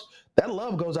playoffs, that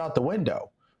love goes out the window,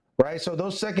 right? So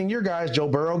those second-year guys, Joe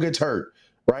Burrow gets hurt,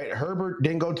 right? Herbert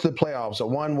didn't go to the playoffs. So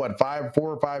won, 4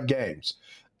 or 5 games.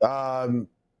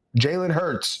 Jalen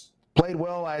Hurts played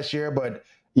well last year, but,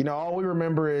 all we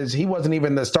remember is he wasn't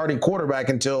even the starting quarterback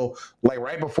until,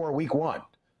 right before week 1.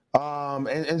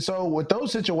 And so with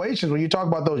those situations, when you talk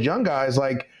about those young guys,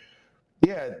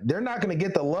 they're not going to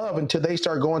get the love until they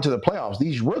start going to the playoffs.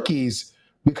 These rookies,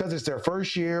 because it's their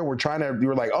first year, we're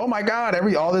like, oh my God,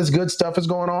 all this good stuff is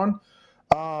going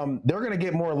on. They're going to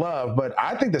get more love. But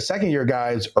I think the second-year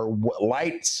guys are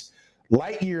light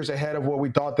years ahead of what we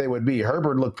thought they would be.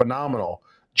 Herbert looked phenomenal.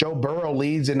 Joe Burrow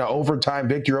leads in an overtime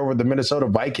victory over the Minnesota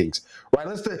Vikings. Right?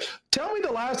 Tell me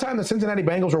the last time the Cincinnati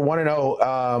Bengals were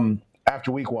 1-0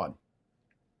 after week 1.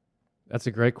 That's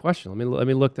a great question. Let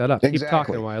me look that up. Exactly. Keep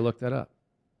talking while I look that up.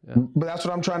 Yeah. But that's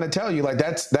what I'm trying to tell you.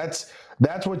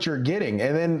 That's what you're getting.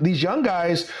 And then these young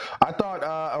guys, I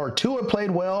thought, Tua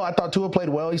played well. I thought Tua played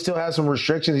well. He still has some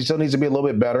restrictions. He still needs to be a little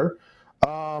bit better.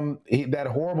 That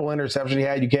horrible interception he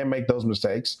had, you can't make those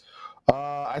mistakes.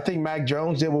 I think Mac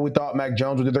Jones did what we thought Mac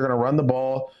Jones would do. They're going to run the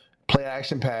ball, play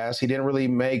action pass. He didn't really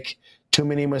make too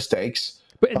many mistakes.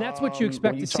 And that's what you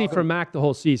expect to see from Mac the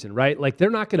whole season, right? They're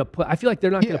not going to put – I feel like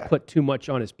they're not going to put too much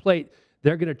on his plate.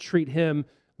 They're going to treat him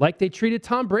like they treated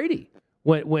Tom Brady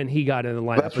when he got in the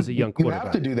lineup as a young quarterback. You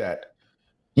have to do that.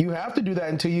 You have to do that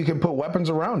until you can put weapons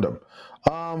around him.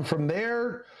 From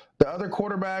there, the other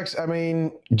quarterbacks,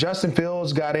 Justin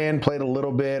Fields got in, played a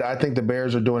little bit. I think the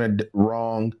Bears are doing it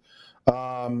wrong.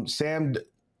 Not Sam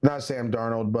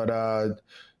Darnold, but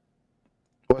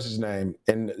what's his name?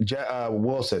 And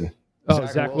Wilson. Oh,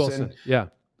 Zach Wilson. Yeah.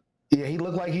 Yeah, he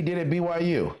looked like he did at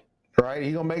BYU, right?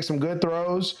 He's going to make some good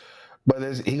throws, but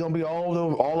he's going to be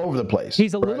all over the place.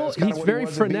 He's he's very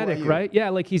frenetic, right?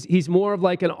 Yeah, he's more of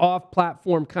an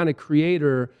off-platform kind of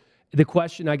creator. The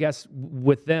question, I guess,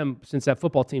 with them, since that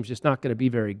football team's just not going to be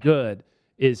very good,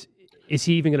 is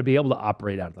he even going to be able to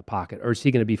operate out of the pocket, or is he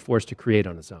going to be forced to create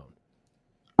on his own?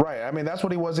 Right. That's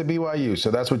what he was at BYU, so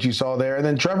that's what you saw there. And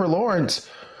then Trevor Lawrence,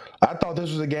 I thought this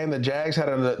was a game the Jags had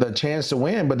the chance to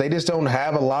win, but they just don't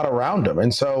have a lot around him.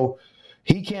 And so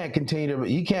he can't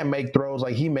he can't make throws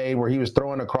like he made where he was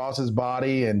throwing across his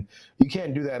body, and you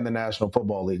can't do that in the National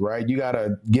Football League, right? You got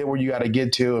to get where you got to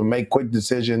get to and make quick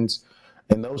decisions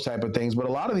and those type of things. But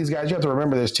a lot of these guys, you have to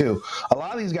remember this too. A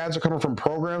lot of these guys are coming from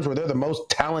programs where they're the most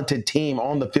talented team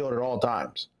on the field at all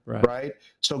times, right?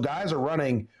 So guys are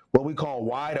running what we call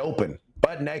wide open,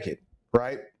 butt naked,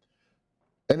 right?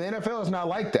 And the NFL is not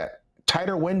like that.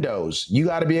 Tighter windows. You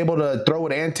got to be able to throw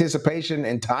with anticipation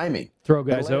and timing. Throw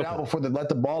guys open. Let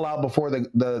the ball out before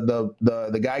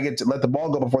the guy gets. Let the ball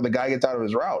go before the guy gets out of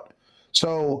his route.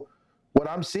 So what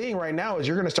I'm seeing right now is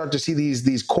you're going to start to see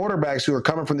these quarterbacks who are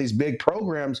coming from these big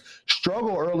programs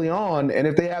struggle early on, and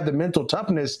if they have the mental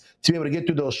toughness to be able to get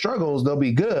through those struggles, they'll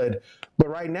be good. But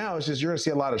right now, it's just you're going to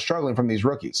see a lot of struggling from these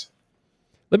rookies.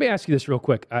 Let me ask you this real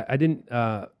quick. I didn't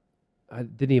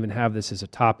even have this as a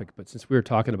topic, but since we were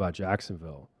talking about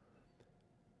Jacksonville,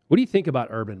 what do you think about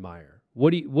Urban Meyer?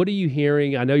 What are you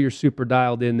hearing? I know you're super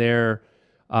dialed in there.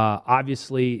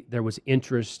 Obviously, there was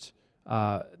interest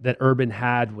that Urban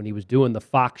had when he was doing the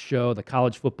Fox show, the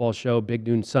college football show, Big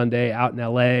Noon Sunday out in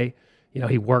L.A.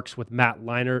 He works with Matt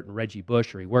Leinart and Reggie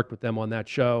Bush, or he worked with them on that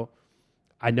show.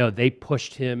 I know they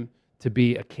pushed him to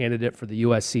be a candidate for the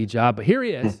USC job, but here he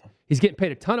is. He's getting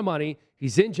paid a ton of money.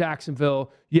 He's in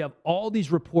Jacksonville. You have all these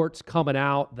reports coming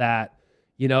out that,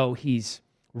 he's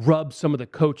rubs some of the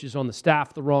coaches on the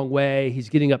staff the wrong way. He's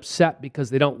getting upset because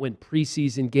they don't win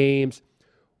preseason games.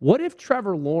 What if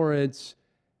Trevor Lawrence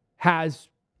has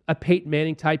a Peyton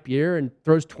Manning type year and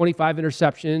throws 25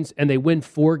 interceptions and they win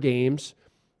 4 games?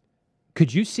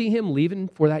 Could you see him leaving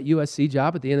for that USC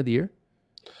job at the end of the year?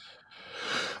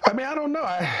 I mean, I don't know.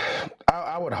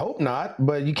 I would hope not,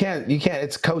 but you can't.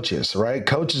 It's coaches, right?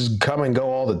 Coaches come and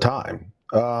go all the time.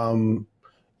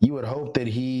 You would hope that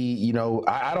he,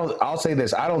 I'll say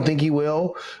this. I don't think he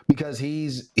will, because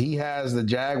he has the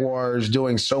Jaguars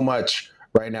doing so much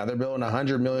right now. They're building a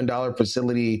 $100 million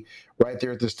facility right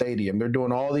there at the stadium. They're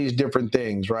doing all these different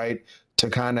things, right, to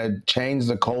kind of change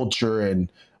the culture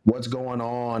and what's going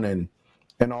on and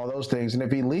all those things. And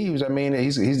if he leaves, I mean,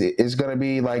 it's going to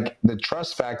be like the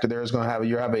trust factor there is going to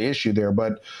have an issue there.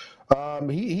 But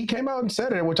he came out and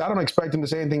said it, which I don't expect him to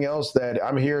say anything else, that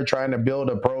I'm here trying to build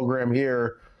a program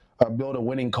here, build a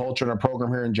winning culture and a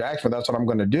program here in Jacksonville. That's what I'm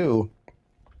going to do.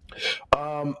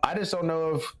 I just don't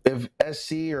know if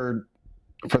SC or,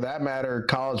 for that matter,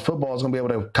 college football is going to be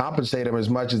able to compensate him as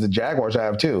much as the Jaguars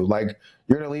have too. Like,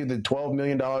 you're going to leave the $12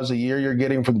 million a year you're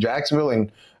getting from Jacksonville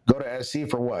and go to SC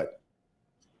for what?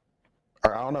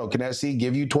 Or I don't know. Can SC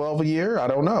give you 12 a year? I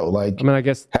don't know. I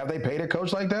guess, have they paid a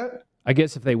coach like that? I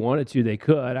guess if they wanted to, they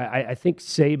could. I think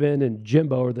Saban and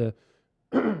Jimbo are the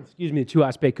the 2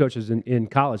 highest paid coaches in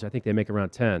college. I think they make around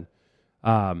 10.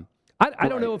 I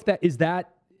don't know if that is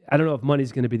that. I don't know if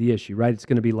money's going to be the issue, right? It's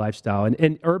going to be lifestyle.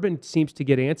 And Urban seems to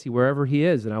get antsy wherever he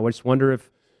is. And I just wonder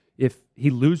if he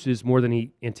loses more than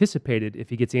he anticipated, if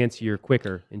he gets antsier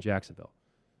quicker in Jacksonville.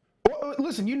 Well,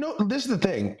 listen, this is the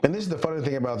thing, and this is the funny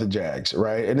thing about the Jags,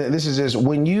 right? And this is just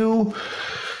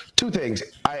two things.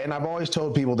 I've always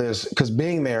told people this, because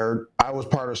being there, I was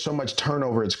part of so much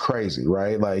turnover. It's crazy,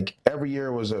 right? Like, every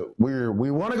year was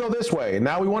we want to go this way, and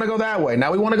now we want to go that way.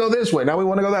 Now we want to go this way. Now we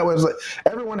want to go that way. It was like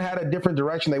everyone had a different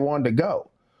direction they wanted to go.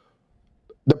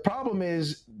 The problem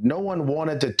is no one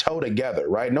wanted to toe together,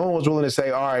 right? No one was willing to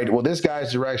say, all right, well, this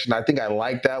guy's direction, I think I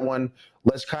like that one.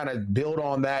 Let's kind of build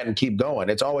on that and keep going.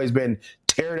 It's always been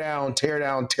tear down, tear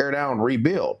down, tear down,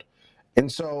 rebuild.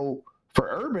 And so for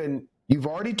Urban, you've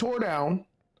already tore down,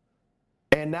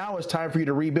 and now it's time for you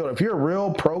to rebuild. If you're a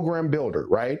real program builder,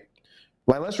 right?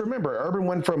 Like, let's remember, Urban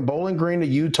went from Bowling Green to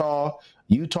Utah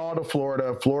to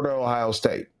Florida, Florida to Ohio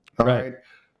State. All right.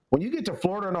 When you get to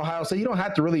Florida and Ohio State, you don't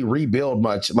have to really rebuild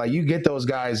much. Like, you get those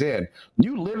guys in.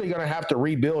 You literally going to have to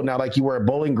rebuild now, like you were at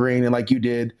Bowling Green and like you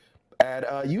did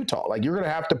at Utah. Like, you're going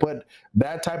to have to put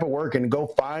that type of work in and go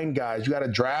find guys. You got to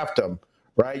draft them,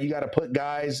 right? You got to put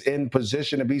guys in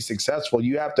position to be successful.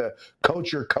 You have to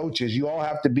coach your coaches. You all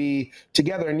have to be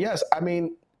together. And yes, I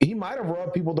mean, he might have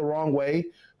rubbed people the wrong way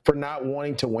for not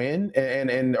wanting to win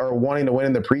and or wanting to win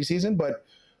in the preseason, but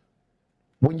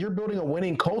when you're building a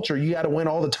winning culture, you got to win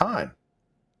all the time,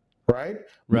 right?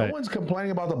 No one's complaining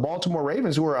about the Baltimore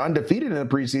Ravens, who are undefeated in the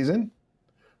preseason.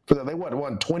 They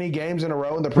won 20 games in a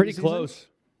row in the preseason? Pretty close.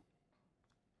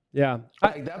 Yeah.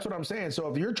 Like, that's what I'm saying.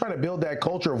 So if you're trying to build that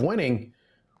culture of winning,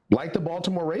 like the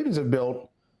Baltimore Ravens have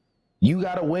built, you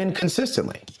got to win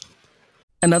consistently.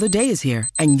 Another day is here,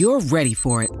 and you're ready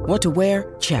for it. What to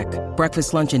wear? Check.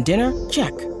 Breakfast, lunch, and dinner?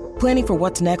 Check. Planning for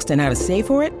what's next and how to save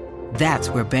for it? That's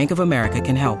where Bank of America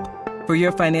can help. For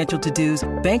your financial to-dos,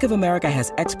 Bank of America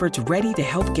has experts ready to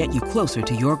help get you closer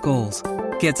to your goals.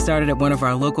 Get started at one of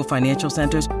our local financial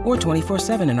centers or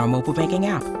 24/7 in our mobile banking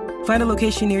app. Find a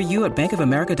location near you at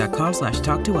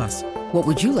bankofamerica.com/talktous. What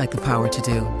would you like the power to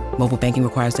do? Mobile banking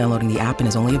requires downloading the app and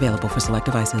is only available for select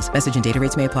devices. Message and data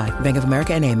rates may apply. Bank of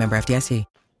America N.A., member FDIC.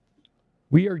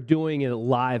 We are doing a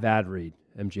live ad read,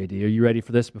 MJD. Are you ready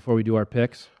for this before we do our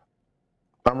picks?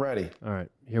 I'm ready. All right,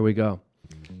 here we go.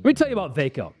 Let me tell you about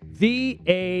Vaco.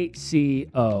 VACO.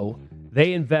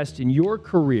 They invest in your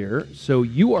career so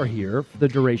you are here for the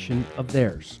duration of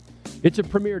theirs. It's a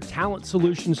premier talent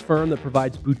solutions firm that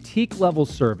provides boutique-level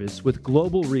service with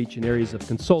global reach in areas of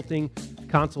consulting,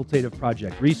 consultative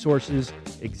project resources,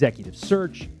 executive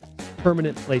search,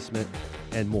 permanent placement,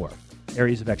 and more.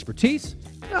 Areas of expertise?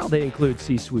 Well, they include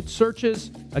C-suite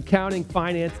searches, accounting,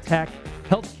 finance, tech,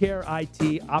 healthcare,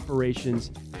 IT, operations,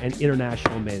 and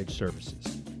international managed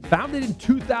services. Founded in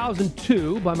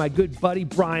 2002 by my good buddy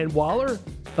Brian Waller,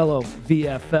 fellow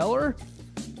VFLer,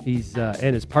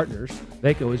 and his partners.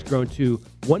 Vaco has grown to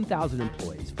 1,000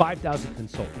 employees, 5,000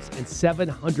 consultants, and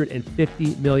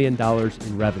 $750 million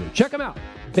in revenue. Check them out,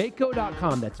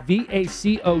 Vaco.com. That's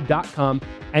VACO.com,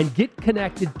 and get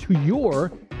connected to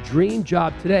your dream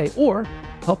job today, or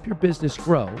help your business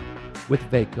grow with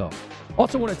Vaco.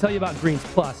 Also want to tell you about Greens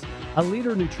Plus. a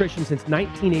leader in nutrition since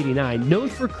 1989, known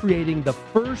for creating the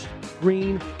first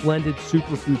green blended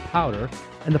superfood powder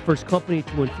and the first company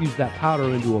to infuse that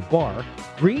powder into a bar.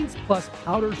 Greens Plus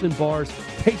powders and bars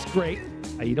taste great.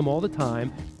 I eat them all the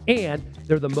time. And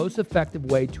they're the most effective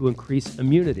way to increase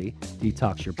immunity,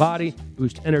 detox your body,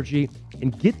 boost energy,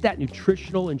 and get that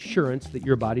nutritional insurance that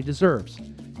your body deserves.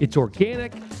 It's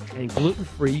organic and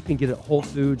gluten-free. You can get it at Whole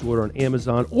Foods, order on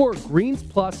Amazon, or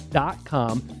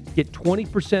greensplus.com. Get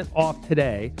 20% off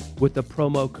today with the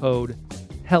promo code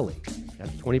HELI.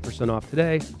 That's 20% off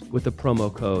today with the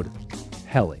promo code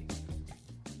HELI.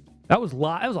 That was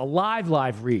live. That was a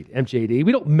live read, MJD.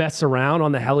 We don't mess around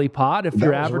on the Heli Pod if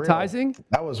you're advertising. Real.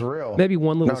 That was real. Maybe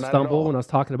one little stumble when I was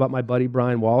talking about my buddy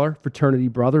Brian Waller, fraternity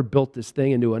brother, built this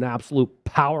thing into an absolute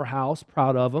powerhouse.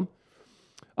 Proud of him.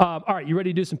 All right, you ready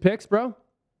to do some picks, bro?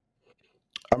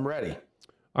 I'm ready.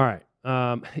 All right.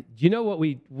 Do you know what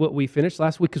we finished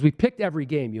last week? Because we picked every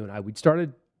game, you and I. We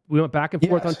went back and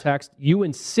forth on text. You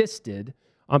insisted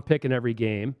on picking every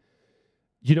game.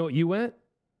 You know what you went?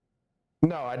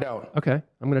 No, I don't. Okay,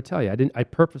 I'm going to tell you. I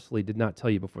purposely did not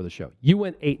tell you before the show. You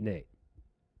went 8-8.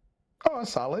 Oh,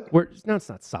 that's solid. No, it's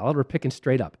not solid. We're picking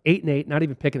straight up. 8-8, not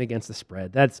even picking against the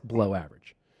spread. That's below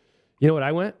average. You know what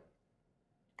I went?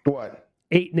 What?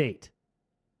 8-8.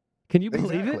 Can you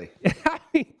believe it? I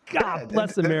mean, God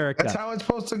bless America. That's how it's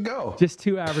supposed to go. Just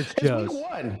two average Joes. It's week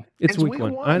one. It's week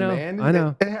one. I know. Man. I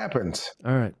know. It happens.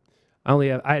 All right.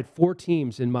 I had 4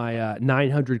 teams in my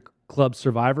 900 club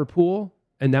survivor pool,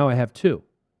 and now I have 2.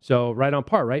 So right on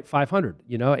par, right? 500.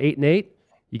 8-8.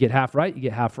 You get half right, you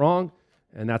get half wrong,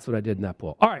 and that's what I did in that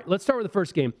pool. All right, let's start with the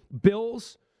first game.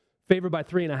 Bills favored by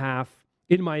 3.5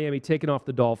 in Miami, taking off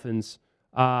the Dolphins.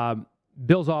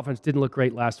 Bills offense didn't look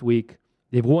great last week.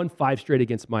 They've won 5 straight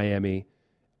against Miami.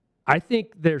 I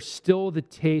think there's still the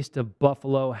taste of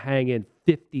Buffalo hanging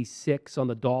 56 on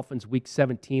the Dolphins week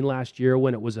 17 last year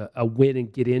when it was a win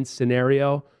and get in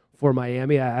scenario for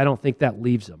Miami. I don't think that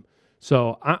leaves them.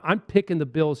 So I'm picking the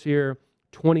Bills here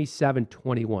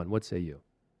 27-21. What say you?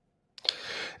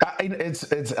 I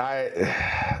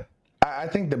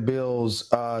think the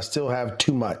Bills still have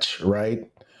too much, right?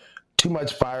 Too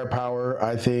much firepower.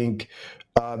 I think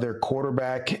their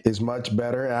quarterback is much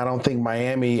better. And I don't think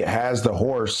Miami has the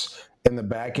horse in the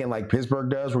back end like Pittsburgh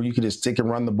does, where you can just stick and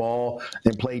run the ball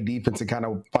and play defense and kind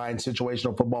of find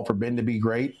situational football for Ben to be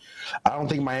great. I don't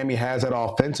think Miami has that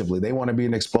offensively. They want to be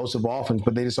an explosive offense,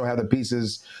 but they just don't have the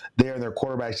pieces there, and their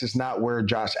quarterback's just not where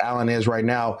Josh Allen is right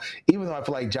now, even though I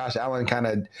feel like Josh Allen kind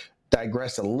of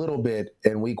digressed a little bit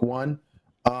in week 1.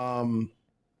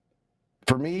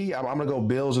 For me, I'm going to go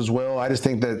Bills as well. I just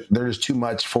think that there's too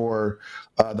much for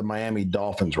the Miami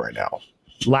Dolphins right now.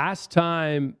 Last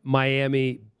time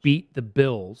Miami beat the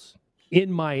Bills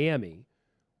in Miami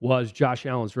was Josh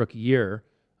Allen's rookie year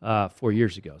 4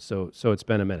 years ago. So it's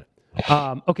been a minute.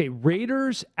 Okay,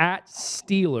 Raiders at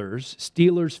Steelers.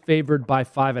 Steelers favored by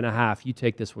 5.5. You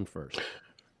take this one first.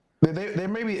 They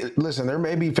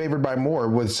may be favored by more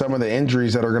with some of the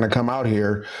injuries that are going to come out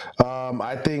here.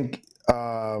 I think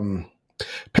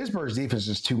Pittsburgh's defense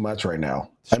is too much right now.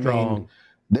 Strong. I mean,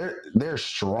 they're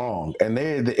strong, and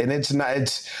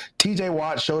it's T.J.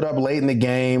 Watt showed up late in the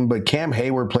game, but Cam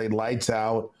Hayward played lights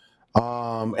out,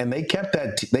 and they kept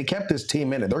this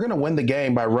team in it. They're going to win the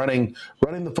game by running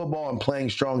the football and playing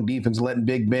strong defense, letting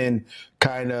Big Ben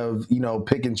kind of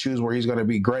pick and choose where he's going to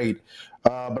be great.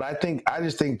 But I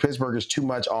just think Pittsburgh is too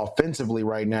much offensively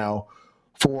right now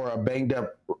for a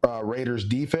banged-up Raiders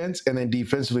defense, and then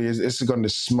defensively, this is going to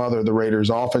smother the Raiders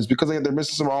offense because they're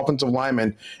missing some offensive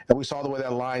linemen, and we saw the way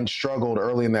that line struggled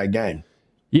early in that game.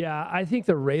 Yeah, I think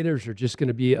the Raiders are just going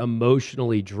to be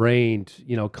emotionally drained,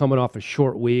 coming off a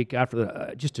short week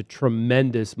after just a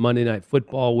tremendous Monday Night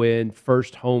Football win,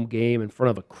 first home game in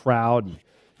front of a crowd, and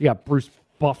you got Bruce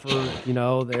Buffer,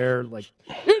 there like,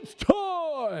 it's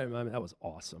time! I mean, that was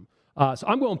awesome. So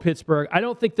I'm going Pittsburgh. I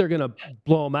don't think they're going to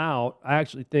blow them out. I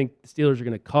actually think the Steelers are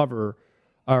going to cover,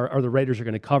 or the Raiders are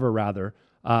going to cover, rather.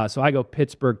 So I go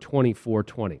Pittsburgh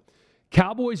 24-20.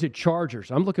 Cowboys at Chargers.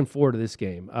 I'm looking forward to this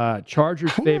game.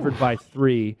 Chargers favored by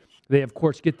 3. They, of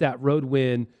course, get that road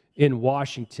win in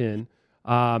Washington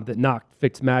that knocked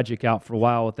Fitzmagic out for a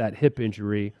while with that hip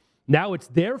injury. Now it's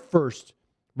their first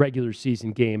regular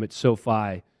season game at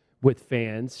SoFi with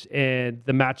fans, and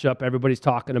the matchup everybody's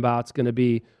talking about is going to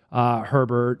be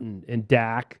Herbert and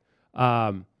Dak.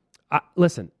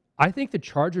 Listen, I think the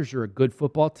Chargers are a good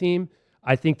football team.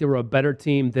 I think they were a better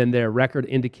team than their record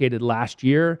indicated last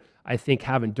year. I think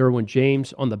having Derwin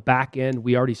James on the back end,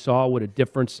 we already saw what a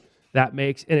difference that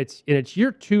makes. And it's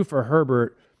year 2 for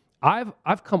Herbert.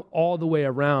 I've come all the way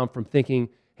around from thinking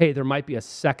hey, there might be a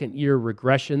second-year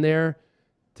regression there,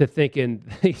 to thinking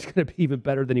he's going to be even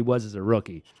better than he was as a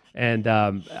rookie. And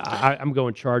I'm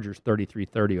going Chargers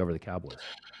 33-30 over the Cowboys.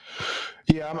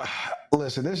 Yeah,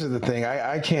 listen, this is the thing.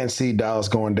 I can't see Dallas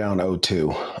going down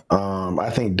 0-2. I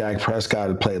think Dak Prescott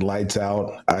had played lights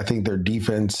out. I think their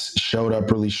defense showed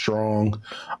up really strong.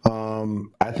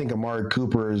 I think Amari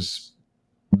Cooper is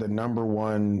their number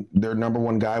one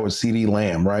guy with CeeDee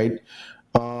Lamb, right?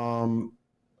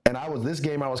 And this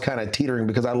game I was kind of teetering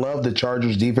because I love the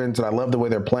Chargers defense and I love the way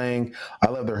they're playing. I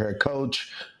love their head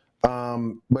coach.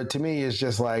 But to me, it's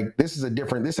just like, this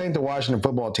ain't the Washington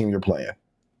football team you're playing,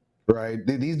 right?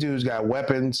 These dudes got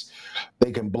weapons.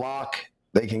 They can block.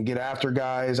 They can get after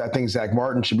guys. I think Zach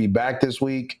Martin should be back this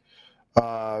week.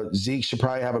 Zeke should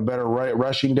probably have a better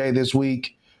rushing day this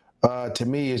week. To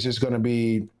me, it's just going to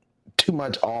be too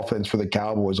much offense for the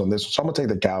Cowboys on this. So I'm going to take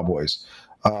the Cowboys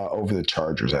over the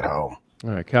Chargers at home. All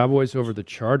right, Cowboys over the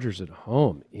Chargers at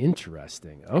home.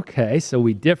 Interesting. Okay, so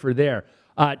we differ there.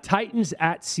 Titans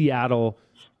at Seattle,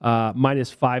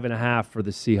 -5.5 for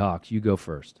the Seahawks. You go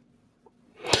first.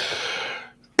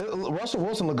 Russell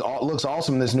Wilson looks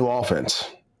awesome in this new offense.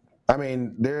 I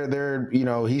mean,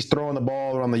 he's throwing the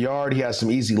ball around the yard. He has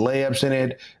some easy layups in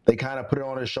it. They kind of put it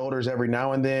on his shoulders every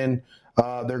now and then.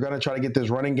 They're going to try to get this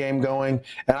running game going.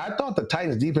 And I thought the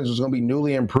Titans defense was going to be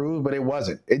newly improved, but it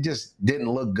wasn't. It just didn't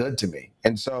look good to me.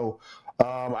 And so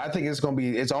I think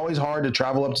it's always hard to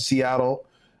travel up to Seattle.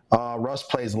 Russ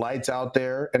plays lights out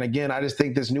there. And again, I just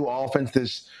think this new offense,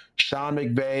 this Sean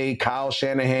McVay, Kyle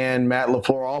Shanahan, Matt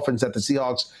LaFleur offense that the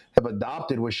Seahawks have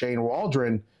adopted with Shane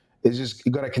Waldron is just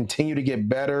going to continue to get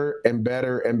better and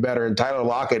better and better. And Tyler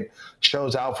Lockett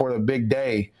shows out for the big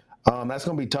day. That's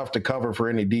going to be tough to cover for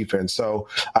any defense. So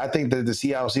I think that the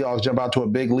Seattle Seahawks jump out to a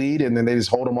big lead and then they just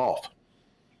hold them off.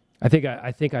 I think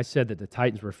I said that the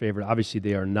Titans were favored. Obviously,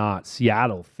 they are not.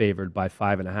 Seattle favored by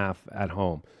 5.5 at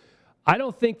home. I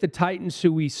don't think the Titans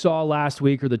who we saw last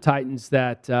week are the Titans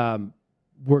that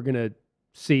we're going to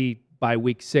see by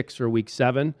week 6 or week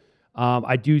 7.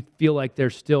 I do feel like they're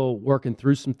still working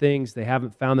through some things. They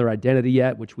haven't found their identity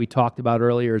yet, which we talked about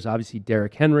earlier, is obviously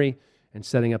Derrick Henry and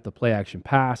setting up the play-action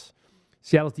pass.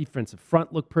 Seattle's defensive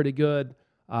front looked pretty good.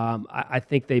 I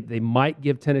think they might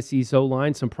give Tennessee's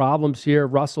O-line some problems here.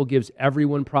 Russell gives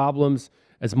everyone problems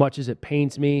as much as it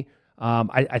pains me.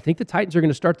 I think the Titans are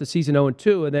going to start the season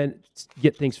 0-2 and then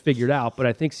get things figured out, but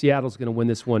I think Seattle's going to win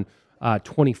this one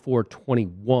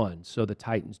 24-21, so the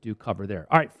Titans do cover there.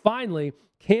 All right, finally,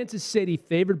 Kansas City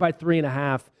favored by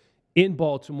 3.5 in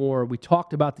Baltimore. We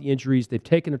talked about the injuries. They've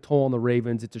taken a toll on the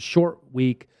Ravens. It's a short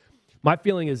week. My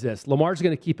feeling is this. Lamar's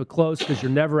going to keep it close because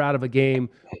you're never out of a game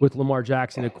with Lamar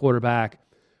Jackson at quarterback.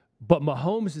 But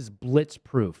Mahomes is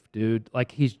blitz-proof, dude.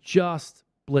 Like, he's just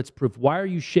blitz-proof. Why are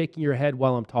you shaking your head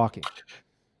while I'm talking?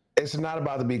 It's not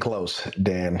about to be close,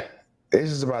 Dan. This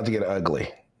is about to get ugly.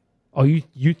 Oh, you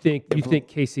think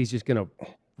KC's just going to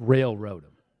railroad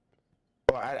him?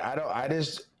 Well,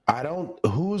 I don't.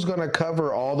 Who's going to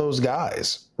cover all those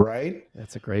guys, right?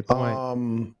 That's a great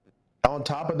point. On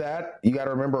top of that, you got to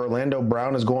remember Orlando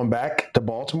Brown is going back to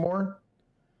Baltimore.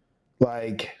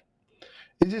 Like,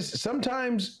 it's just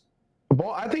sometimes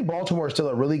I think Baltimore is still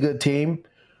a really good team,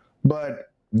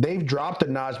 but they've dropped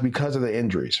a notch because of the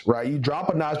injuries, right? You drop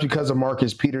a notch because of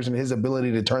Marcus Peters and his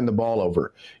ability to turn the ball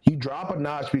over. You drop a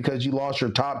notch because you lost your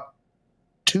top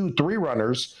 2-3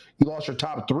 runners. You lost your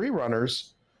top 3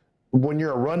 runners when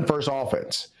you're a run-first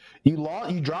offense. You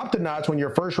drop the notch when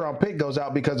your first-round pick goes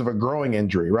out because of a growing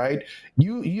injury, right?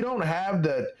 You don't have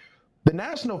the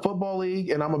National Football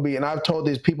League, and I've told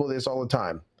these people this all the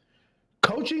time.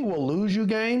 Coaching will lose you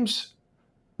games.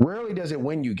 Rarely does it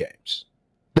win you games.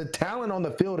 The talent on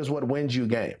the field is what wins you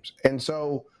games. And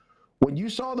so when you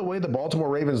saw the way the Baltimore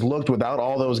Ravens looked without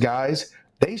all those guys,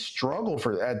 they struggled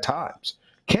at times.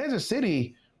 Kansas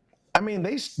City, I mean,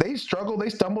 they struggled. They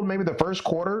stumbled maybe the first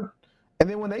quarter. And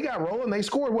then when they got rolling, they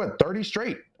scored, 30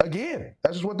 straight again.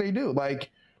 That's just what they do. Like,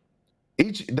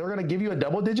 they're going to give you a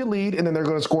double-digit lead, and then they're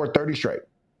going to score 30 straight.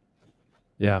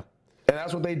 Yeah. And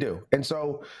that's what they do. And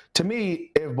so, to me,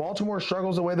 if Baltimore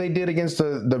struggles the way they did against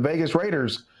the Vegas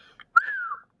Raiders,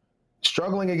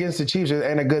 struggling against the Chiefs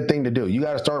ain't a good thing to do. You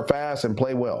got to start fast and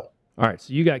play well. All right,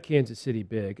 so you got Kansas City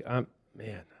big.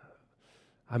 Man,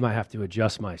 I might have to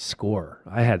adjust my score.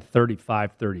 I had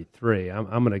 35-33.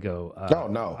 I'm going to go.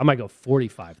 No. I might go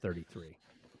 45-33.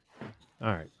 All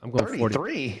right, I'm going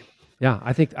 33. Yeah,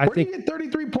 I think. Where do you get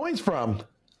 33 points from?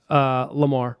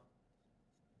 Lamar.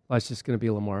 Well, it's just going to be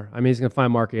Lamar. I mean, he's going to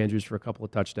find Mark Andrews for a couple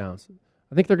of touchdowns.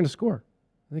 I think they're going to score.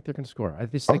 I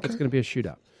just think it's going to be a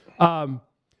shootout.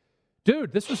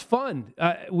 Dude, this was fun.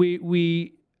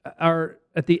 We are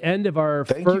at the end of our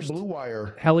Thank first you, Blue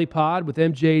Wire. Helipod with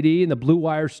MJD and the Blue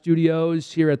Wire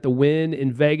Studios here at the Wynn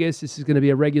in Vegas. This is going to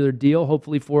be a regular deal,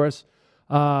 hopefully, for us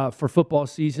for football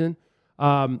season.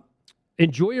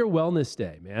 Enjoy your wellness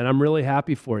day, man. I'm really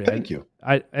happy for you. Thank you.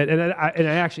 I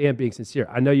actually am being sincere.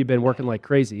 I know you've been working like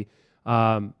crazy,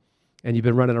 and you've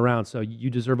been running around, so you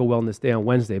deserve a wellness day on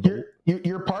Wednesday. But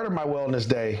You're part of my wellness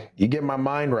day. You get my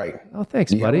mind right. Oh,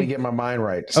 thanks, you buddy. help me get my mind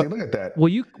right. See, look at that.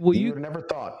 You would have never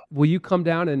thought. Will you come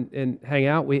down and hang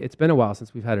out? It's been a while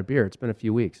since we've had a beer. It's been a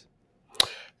few weeks.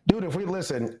 Dude,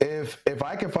 if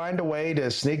I could find a way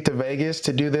to sneak to Vegas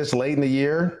to do this late in the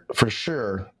year, for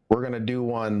sure, we're going to do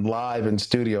one live in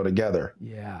studio together.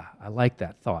 Yeah, I like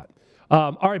that thought.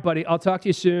 All right, buddy. I'll talk to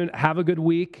you soon. Have a good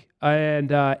week. And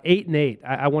 8-8.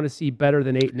 I want to see better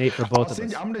than 8-8 for both of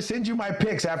us. I'm going to send you my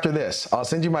picks after this.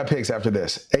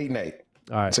 8-8.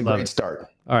 All right. It's a great start.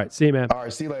 All right. See you, man. All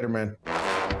right. See you later, man.